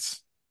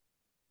States.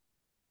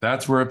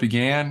 That's where it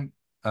began.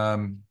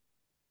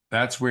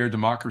 That's where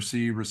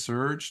democracy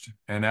resurged,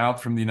 and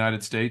out from the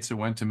United States, it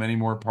went to many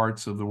more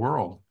parts of the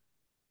world.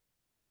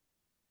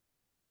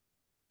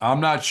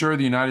 I'm not sure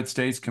the United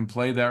States can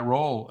play that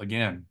role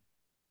again.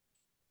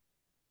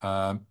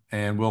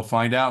 And we'll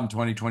find out in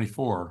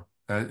 2024.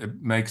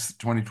 It makes the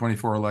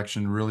 2024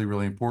 election really,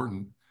 really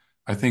important.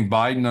 I think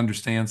Biden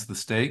understands the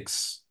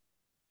stakes,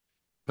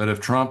 but if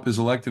Trump is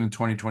elected in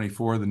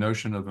 2024, the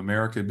notion of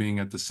America being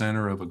at the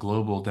center of a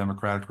global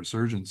democratic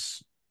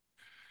resurgence,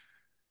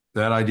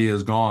 that idea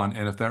is gone.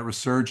 And if that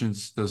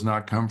resurgence does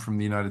not come from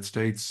the United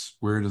States,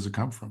 where does it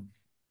come from?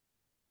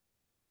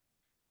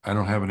 I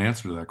don't have an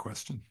answer to that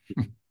question.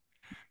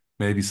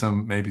 Maybe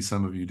some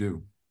of you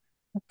do.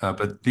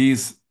 But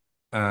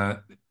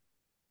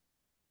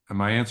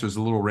my answer is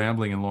a little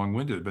rambling and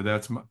long-winded, but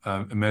that's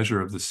a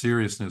measure of the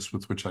seriousness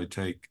with which I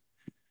take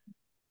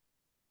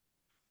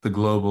the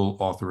global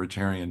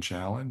authoritarian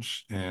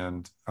challenge.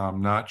 And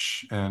I'm not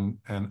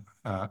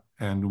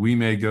and we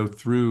may go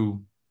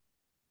through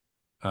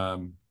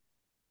an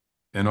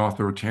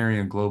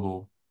authoritarian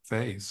global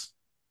phase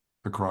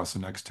across the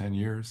next 10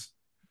 years.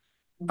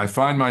 I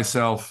find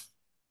myself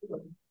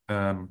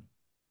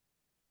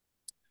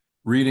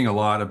reading a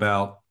lot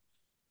about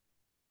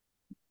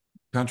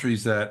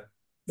countries that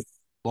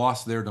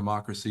lost their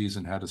democracies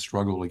and had to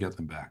struggle to get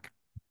them back.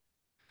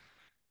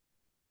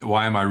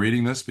 Why am I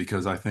reading this?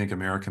 Because I think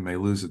America may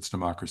lose its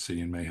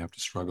democracy and may have to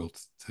struggle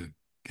to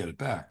get it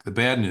back. The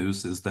bad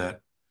news is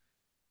that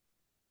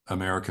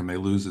America may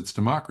lose its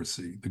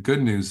democracy. The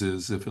good news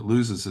is if it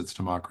loses its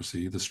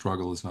democracy, the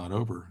struggle is not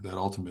over, that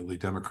ultimately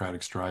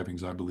democratic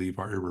strivings, I believe,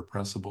 are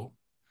irrepressible.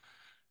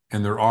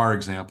 And there are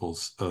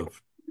examples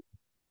of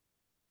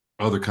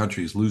other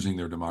countries losing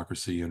their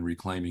democracy and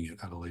reclaiming it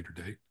at a later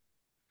date.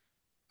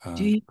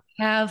 Do you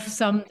have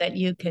some that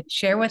you could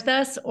share with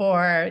us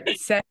or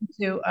send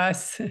to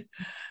us?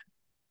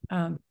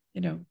 Well,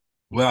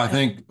 I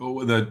think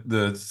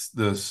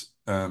the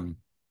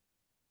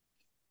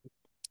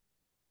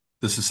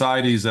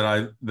societies that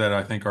I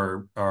think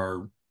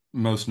are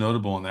most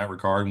notable in that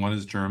regard. One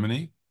is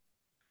Germany,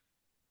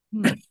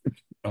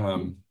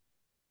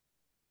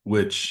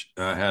 which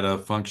had a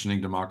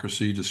functioning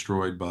democracy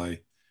destroyed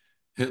by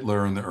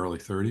Hitler in the early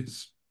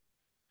 30s.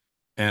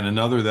 And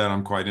another that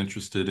I'm quite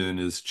interested in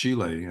is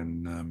Chile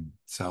in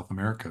South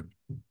America,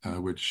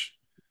 which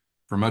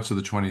for much of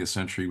the 20th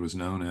century was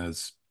known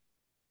as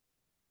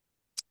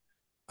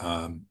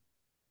Latin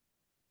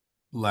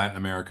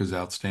America's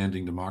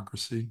outstanding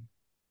democracy.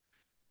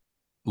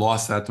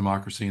 Lost that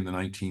democracy in the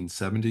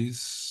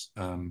 1970s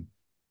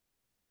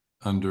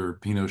under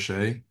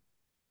Pinochet,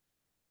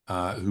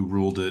 who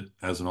ruled it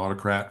as an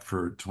autocrat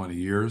for 20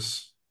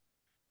 years,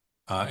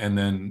 and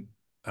then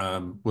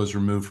was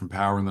removed from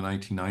power in the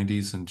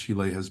 1990s. And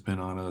Chile has been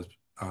on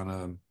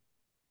a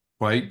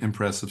quite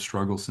impressive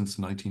struggle since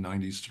the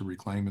 1990s to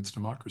reclaim its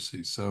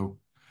democracy. So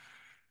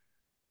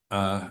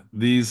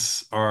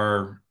these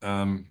are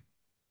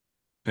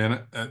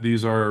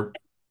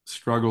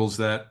struggles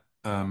that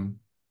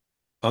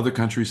other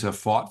countries have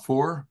fought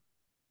for.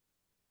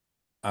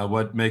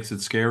 What makes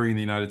it scary in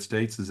the United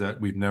States is that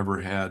we've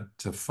never had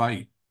to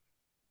fight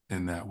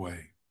in that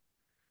way.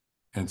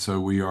 And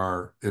so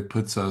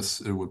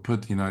it would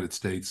put the United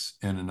States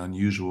in an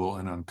unusual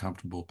and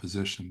uncomfortable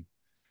position.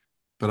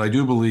 But I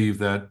do believe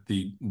that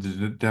the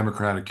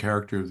democratic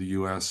character of the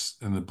U.S.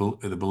 and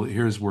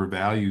here's where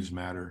values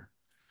matter,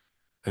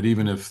 that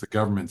even if the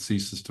government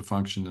ceases to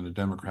function in a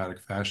democratic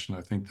fashion, I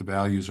think the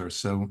values are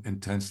so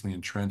intensely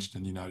entrenched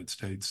in the United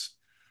States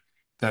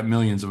that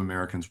millions of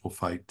Americans will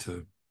fight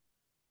to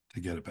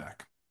get it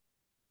back.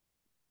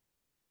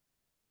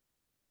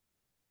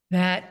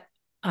 That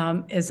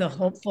is a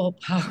hopeful,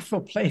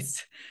 powerful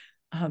place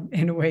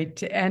in a way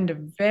to end a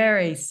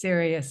very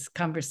serious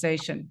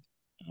conversation.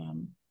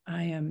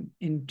 I am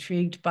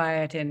intrigued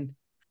by it and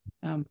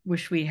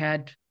wish we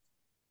had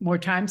more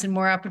times and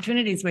more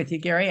opportunities with you,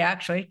 Gary,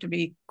 actually, to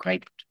be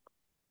quite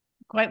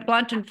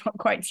blunt and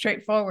quite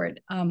straightforward.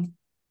 I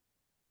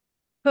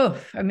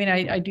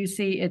do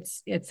see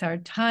it's our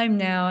time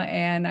now,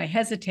 and I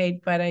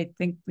hesitate, but I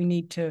think we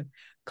need to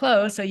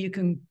close so you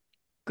can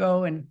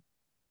go and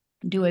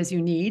do as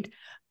you need.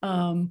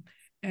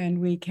 And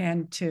we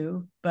can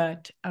too,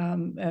 but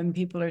and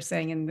people are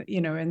saying in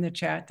the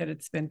chat that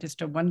it's been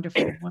just a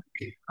wonderful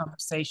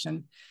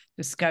conversation,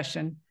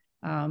 discussion.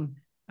 I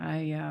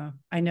know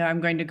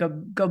I'm going to go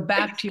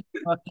back to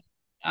your book,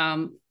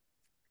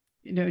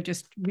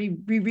 just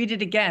reread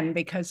it again,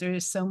 because there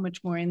is so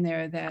much more in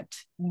there that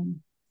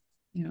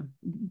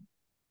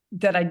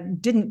that I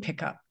didn't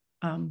pick up,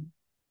 and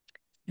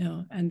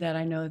that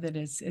I know that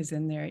is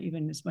in there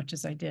even as much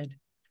as I did.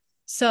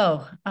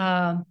 So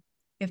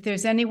if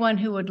there's anyone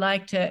who would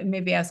like to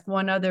maybe ask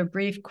one other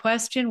brief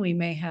question, we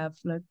may have,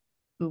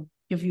 we'll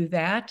give you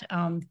that.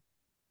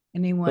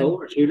 Anyone? Bo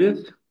or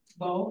Judith?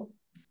 Bo?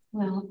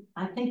 Well,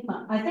 I think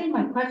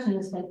my question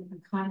has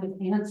been kind of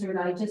answered.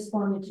 I just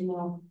wanted to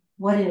know,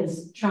 what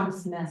is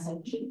Trump's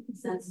message?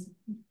 Since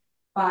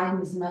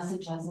Biden's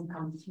message hasn't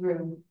come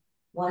through,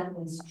 what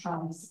is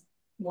Trump's?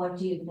 What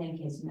do you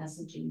think his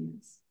messaging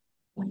is?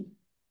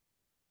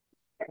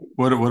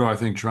 What do I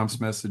think Trump's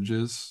message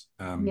is?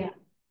 Yeah.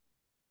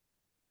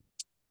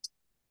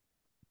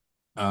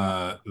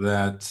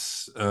 That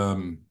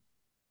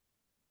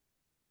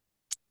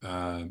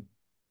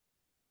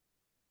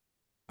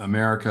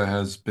America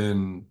has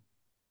been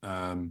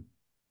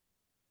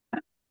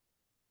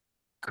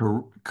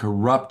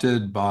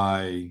corrupted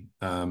by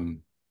a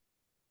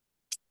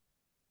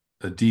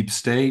deep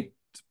state,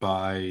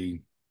 by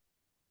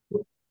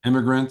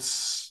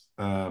immigrants,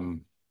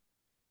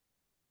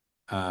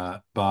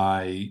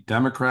 by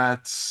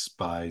Democrats,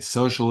 by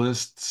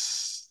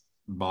socialists,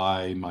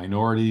 by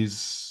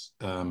minorities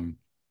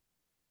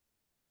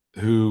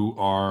who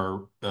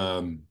are,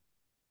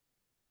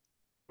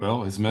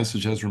 well, his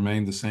message has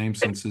remained the same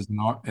since his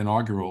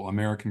inaugural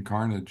American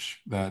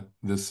Carnage, that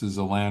this is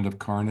a land of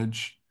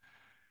carnage.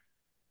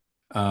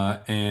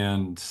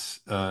 And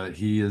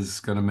he is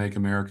going to make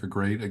America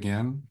great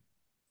again.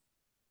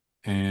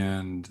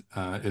 And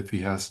if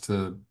he has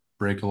to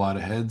break a lot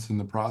of heads in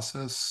the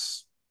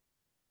process,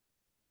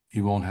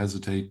 he won't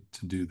hesitate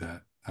to do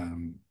that.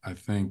 I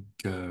think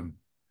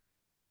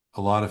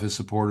a lot of his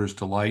supporters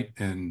delight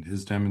in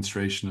his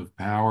demonstration of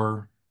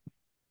power,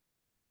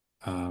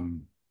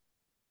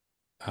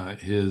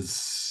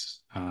 his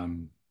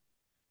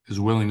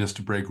willingness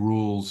to break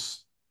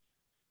rules.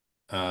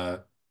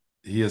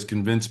 He has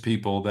convinced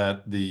people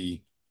that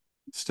the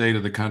state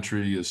of the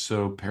country is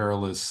so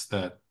perilous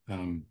that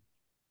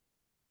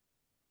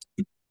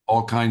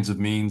all kinds of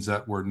means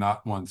that were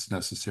not once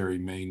necessary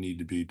may need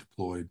to be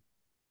deployed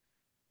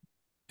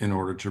in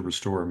order to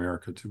restore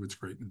America to its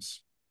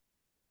greatness.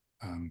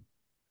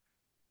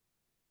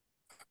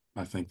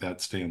 I think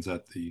that stands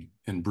at the,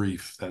 in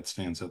brief, that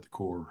stands at the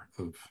core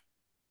of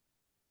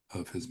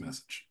his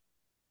message.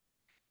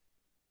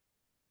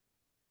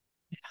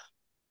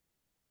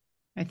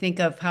 I think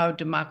of how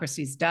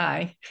democracies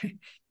die.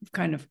 You've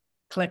kind of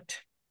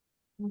clicked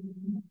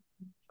one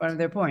of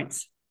their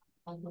points.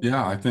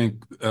 Yeah, I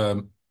think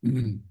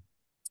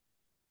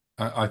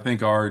I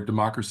think our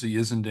democracy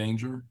is in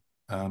danger.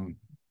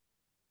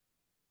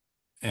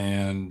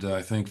 And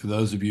I think for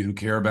those of you who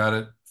care about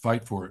it,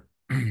 fight for it.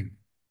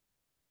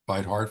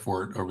 Fight hard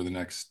for it over the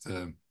next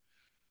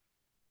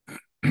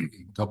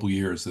couple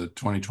years. The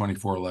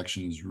 2024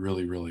 election is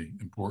really, really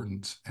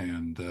important,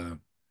 and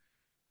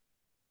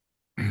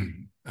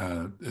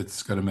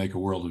it's going to make a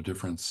world of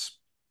difference.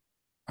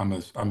 I'm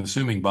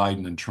assuming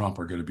Biden and Trump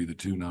are going to be the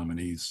two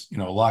nominees. You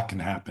know, a lot can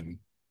happen.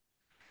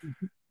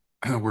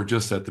 We're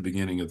just at the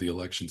beginning of the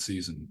election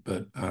season,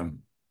 but I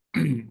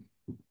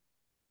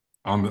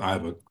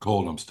have a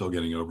cold I'm still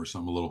getting over, so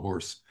I'm a little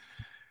hoarse.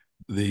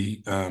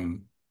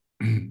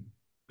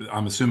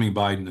 I'm assuming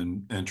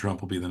Biden and Trump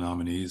will be the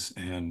nominees,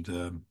 and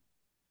you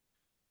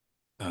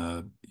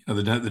know,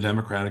 the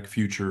democratic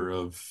future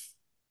of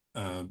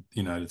the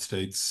United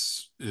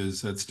States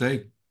is at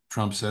stake.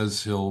 Trump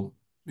says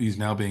he's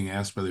now being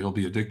asked whether he'll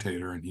be a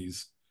dictator, and he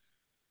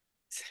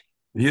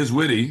is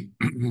witty.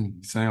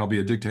 He's saying I'll be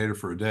a dictator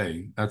for a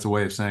day. That's a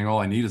way of saying all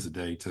I need is a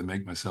day to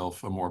make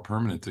myself a more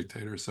permanent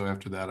dictator. So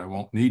after that, I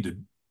won't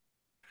need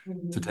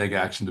to take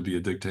action to be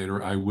a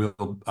dictator. I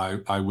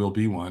will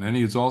be one. And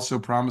he is also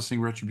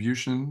promising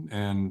retribution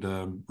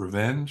and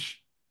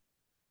revenge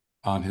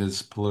on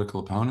his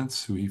political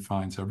opponents, who he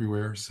finds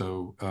everywhere.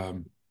 So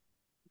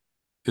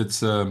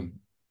it's you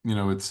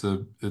know, it's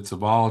a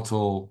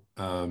volatile,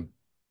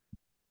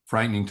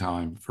 frightening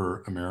time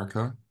for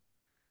America.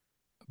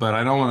 But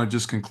I don't want to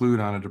just conclude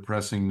on a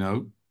depressing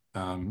note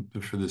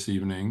for this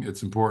evening.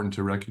 It's important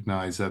to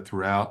recognize that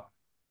throughout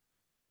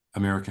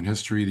American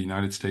history, the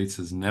United States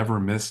has never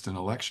missed an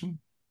election.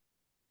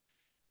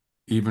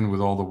 Even with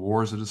all the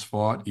wars it has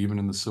fought, even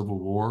in the Civil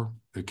War,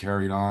 it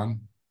carried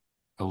on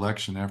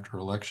election after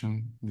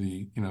election.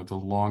 The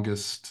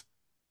longest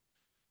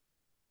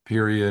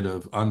period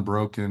of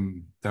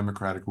unbroken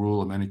democratic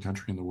rule of any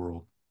country in the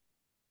world.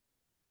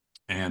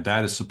 And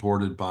that is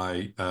supported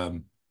by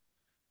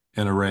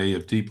an array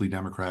of deeply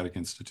democratic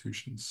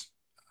institutions.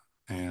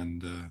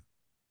 And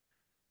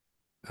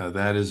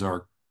that is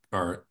our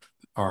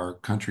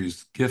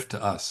country's gift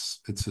to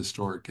us. It's a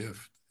historic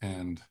gift.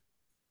 And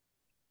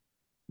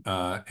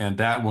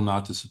that will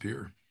not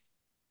disappear,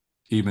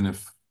 even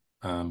if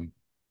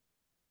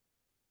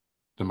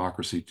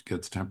democracy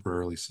gets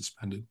temporarily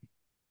suspended.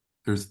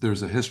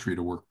 There's a history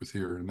to work with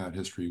here, and that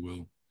history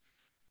will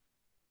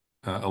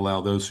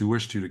allow those who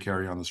wish to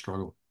carry on the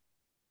struggle.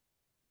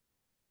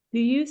 Do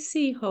you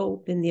see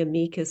hope in the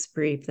amicus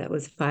brief that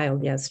was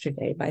filed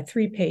yesterday by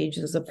 3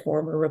 pages of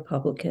former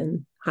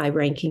Republican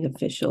high-ranking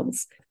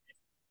officials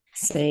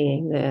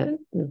saying that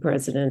the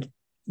president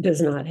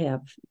does not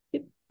have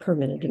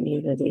permanent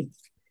immunity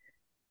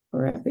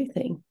for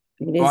everything?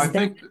 I mean,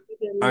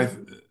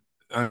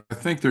 I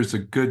think there's a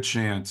good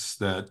chance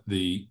that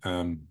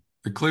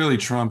clearly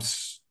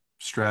Trump's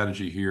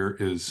strategy here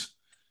is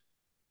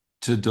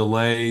to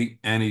delay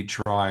any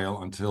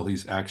trial until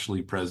he's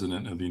actually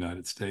president of the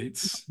United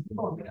States.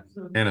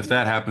 And if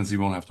that happens, he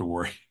won't have to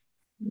worry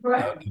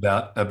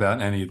about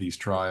any of these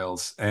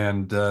trials.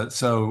 And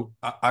so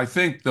I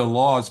think the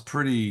law is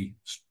pretty,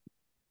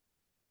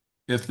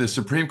 if the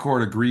Supreme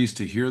Court agrees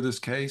to hear this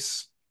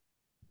case,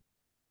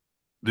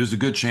 there's a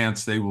good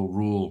chance they will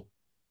rule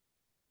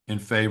in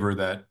favor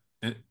that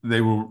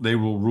they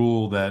will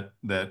rule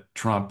that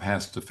Trump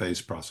has to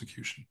face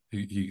prosecution.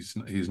 He's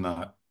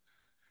not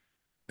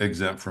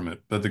exempt from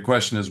it. But the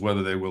question is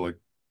whether they will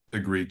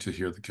agree to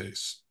hear the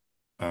case.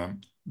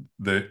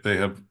 They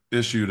have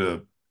issued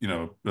a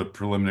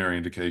preliminary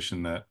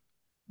indication that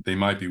they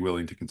might be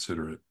willing to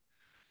consider it.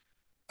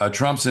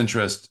 Trump's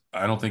interest,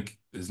 I don't think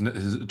his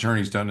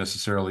attorneys don't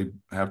necessarily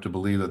have to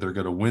believe that they're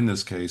going to win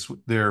this case.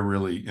 They're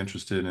really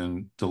interested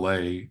in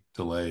delay.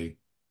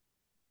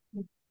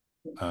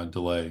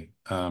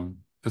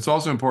 It's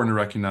also important to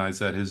recognize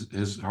that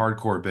his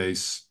hardcore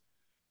base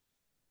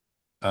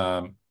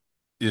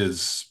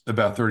is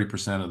about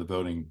 30% of the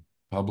voting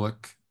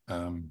public,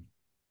 and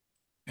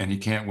he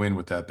can't win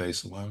with that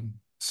base alone.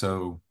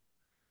 So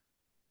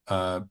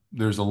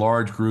there's a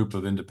large group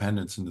of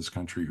independents in this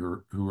country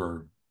who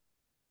are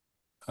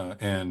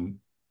and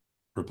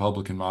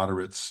Republican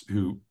moderates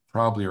who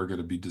probably are going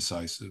to be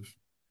decisive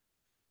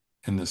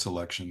in this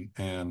election.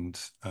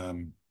 And there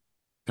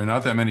are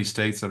not that many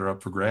states that are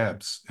up for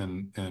grabs,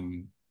 and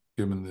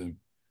given the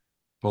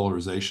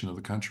polarization of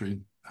the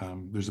country,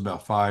 there's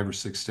about 5 or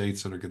 6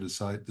 states that are going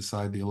to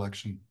decide the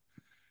election,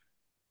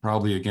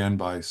 probably again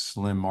by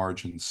slim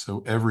margins.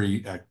 So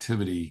every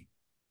activity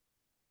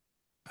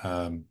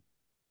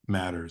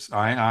matters.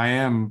 I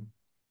am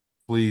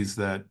pleased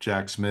that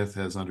Jack Smith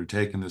has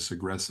undertaken this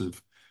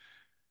aggressive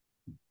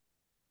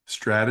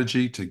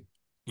strategy to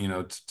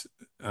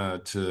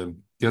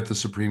get the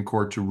Supreme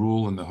Court to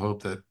rule in the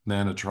hope that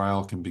then a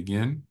trial can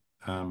begin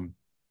in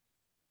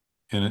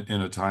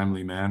a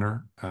timely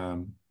manner.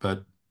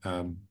 But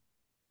there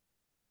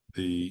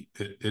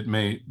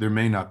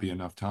may not be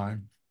enough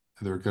time.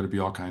 There are going to be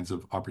all kinds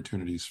of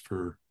opportunities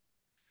for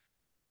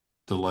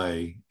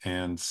delay,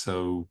 and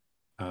so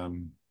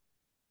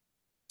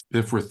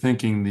if we're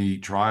thinking the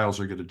trials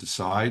are going to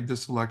decide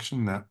this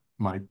election, that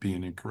might be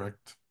an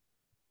incorrect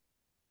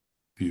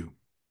view.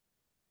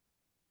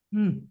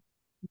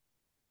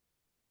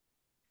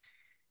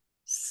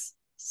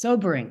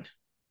 Sobering.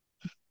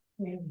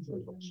 It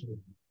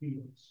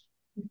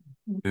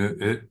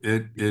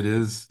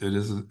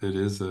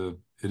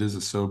is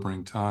a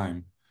sobering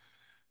time,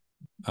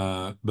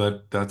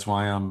 but that's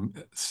why I'm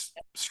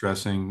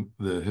stressing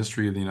the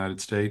history of the United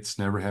States,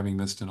 never having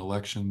missed an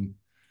election,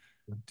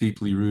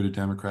 deeply rooted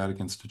democratic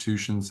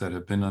institutions that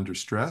have been under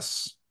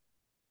stress,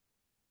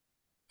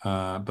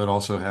 but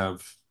also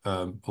have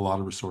a lot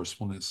of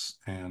resourcefulness.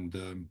 And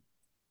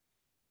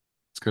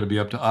it's going to be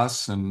up to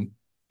us and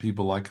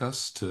people like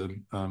us to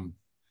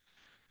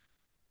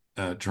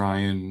try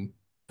and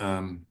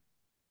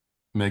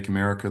make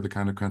America the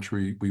kind of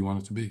country we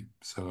want it to be.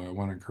 So I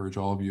want to encourage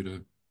all of you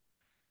to,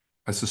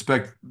 I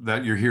suspect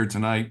that you're here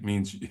tonight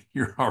means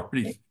you're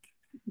already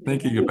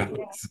thinking about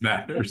these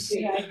matters.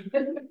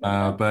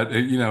 But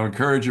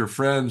encourage your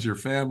friends, your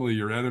family,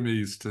 your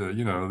enemies to,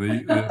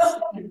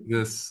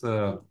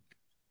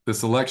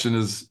 this election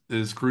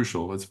is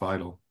crucial. It's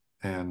vital,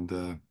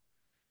 and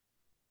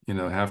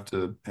have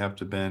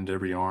to bend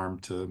every arm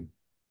to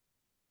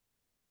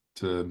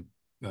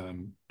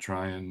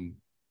try and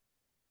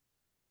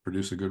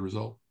produce a good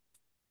result.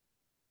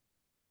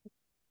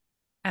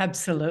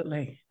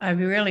 Absolutely. I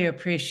really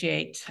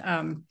appreciate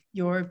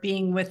your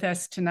being with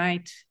us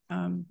tonight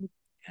and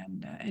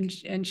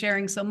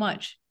sharing so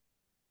much.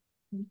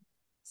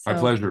 My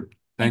pleasure.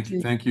 Thank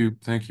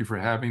you for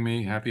having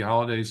me. Happy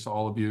holidays to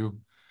all of you.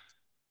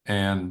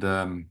 And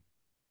I'm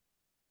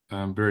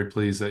very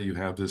pleased that you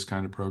have this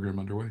kind of program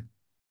underway.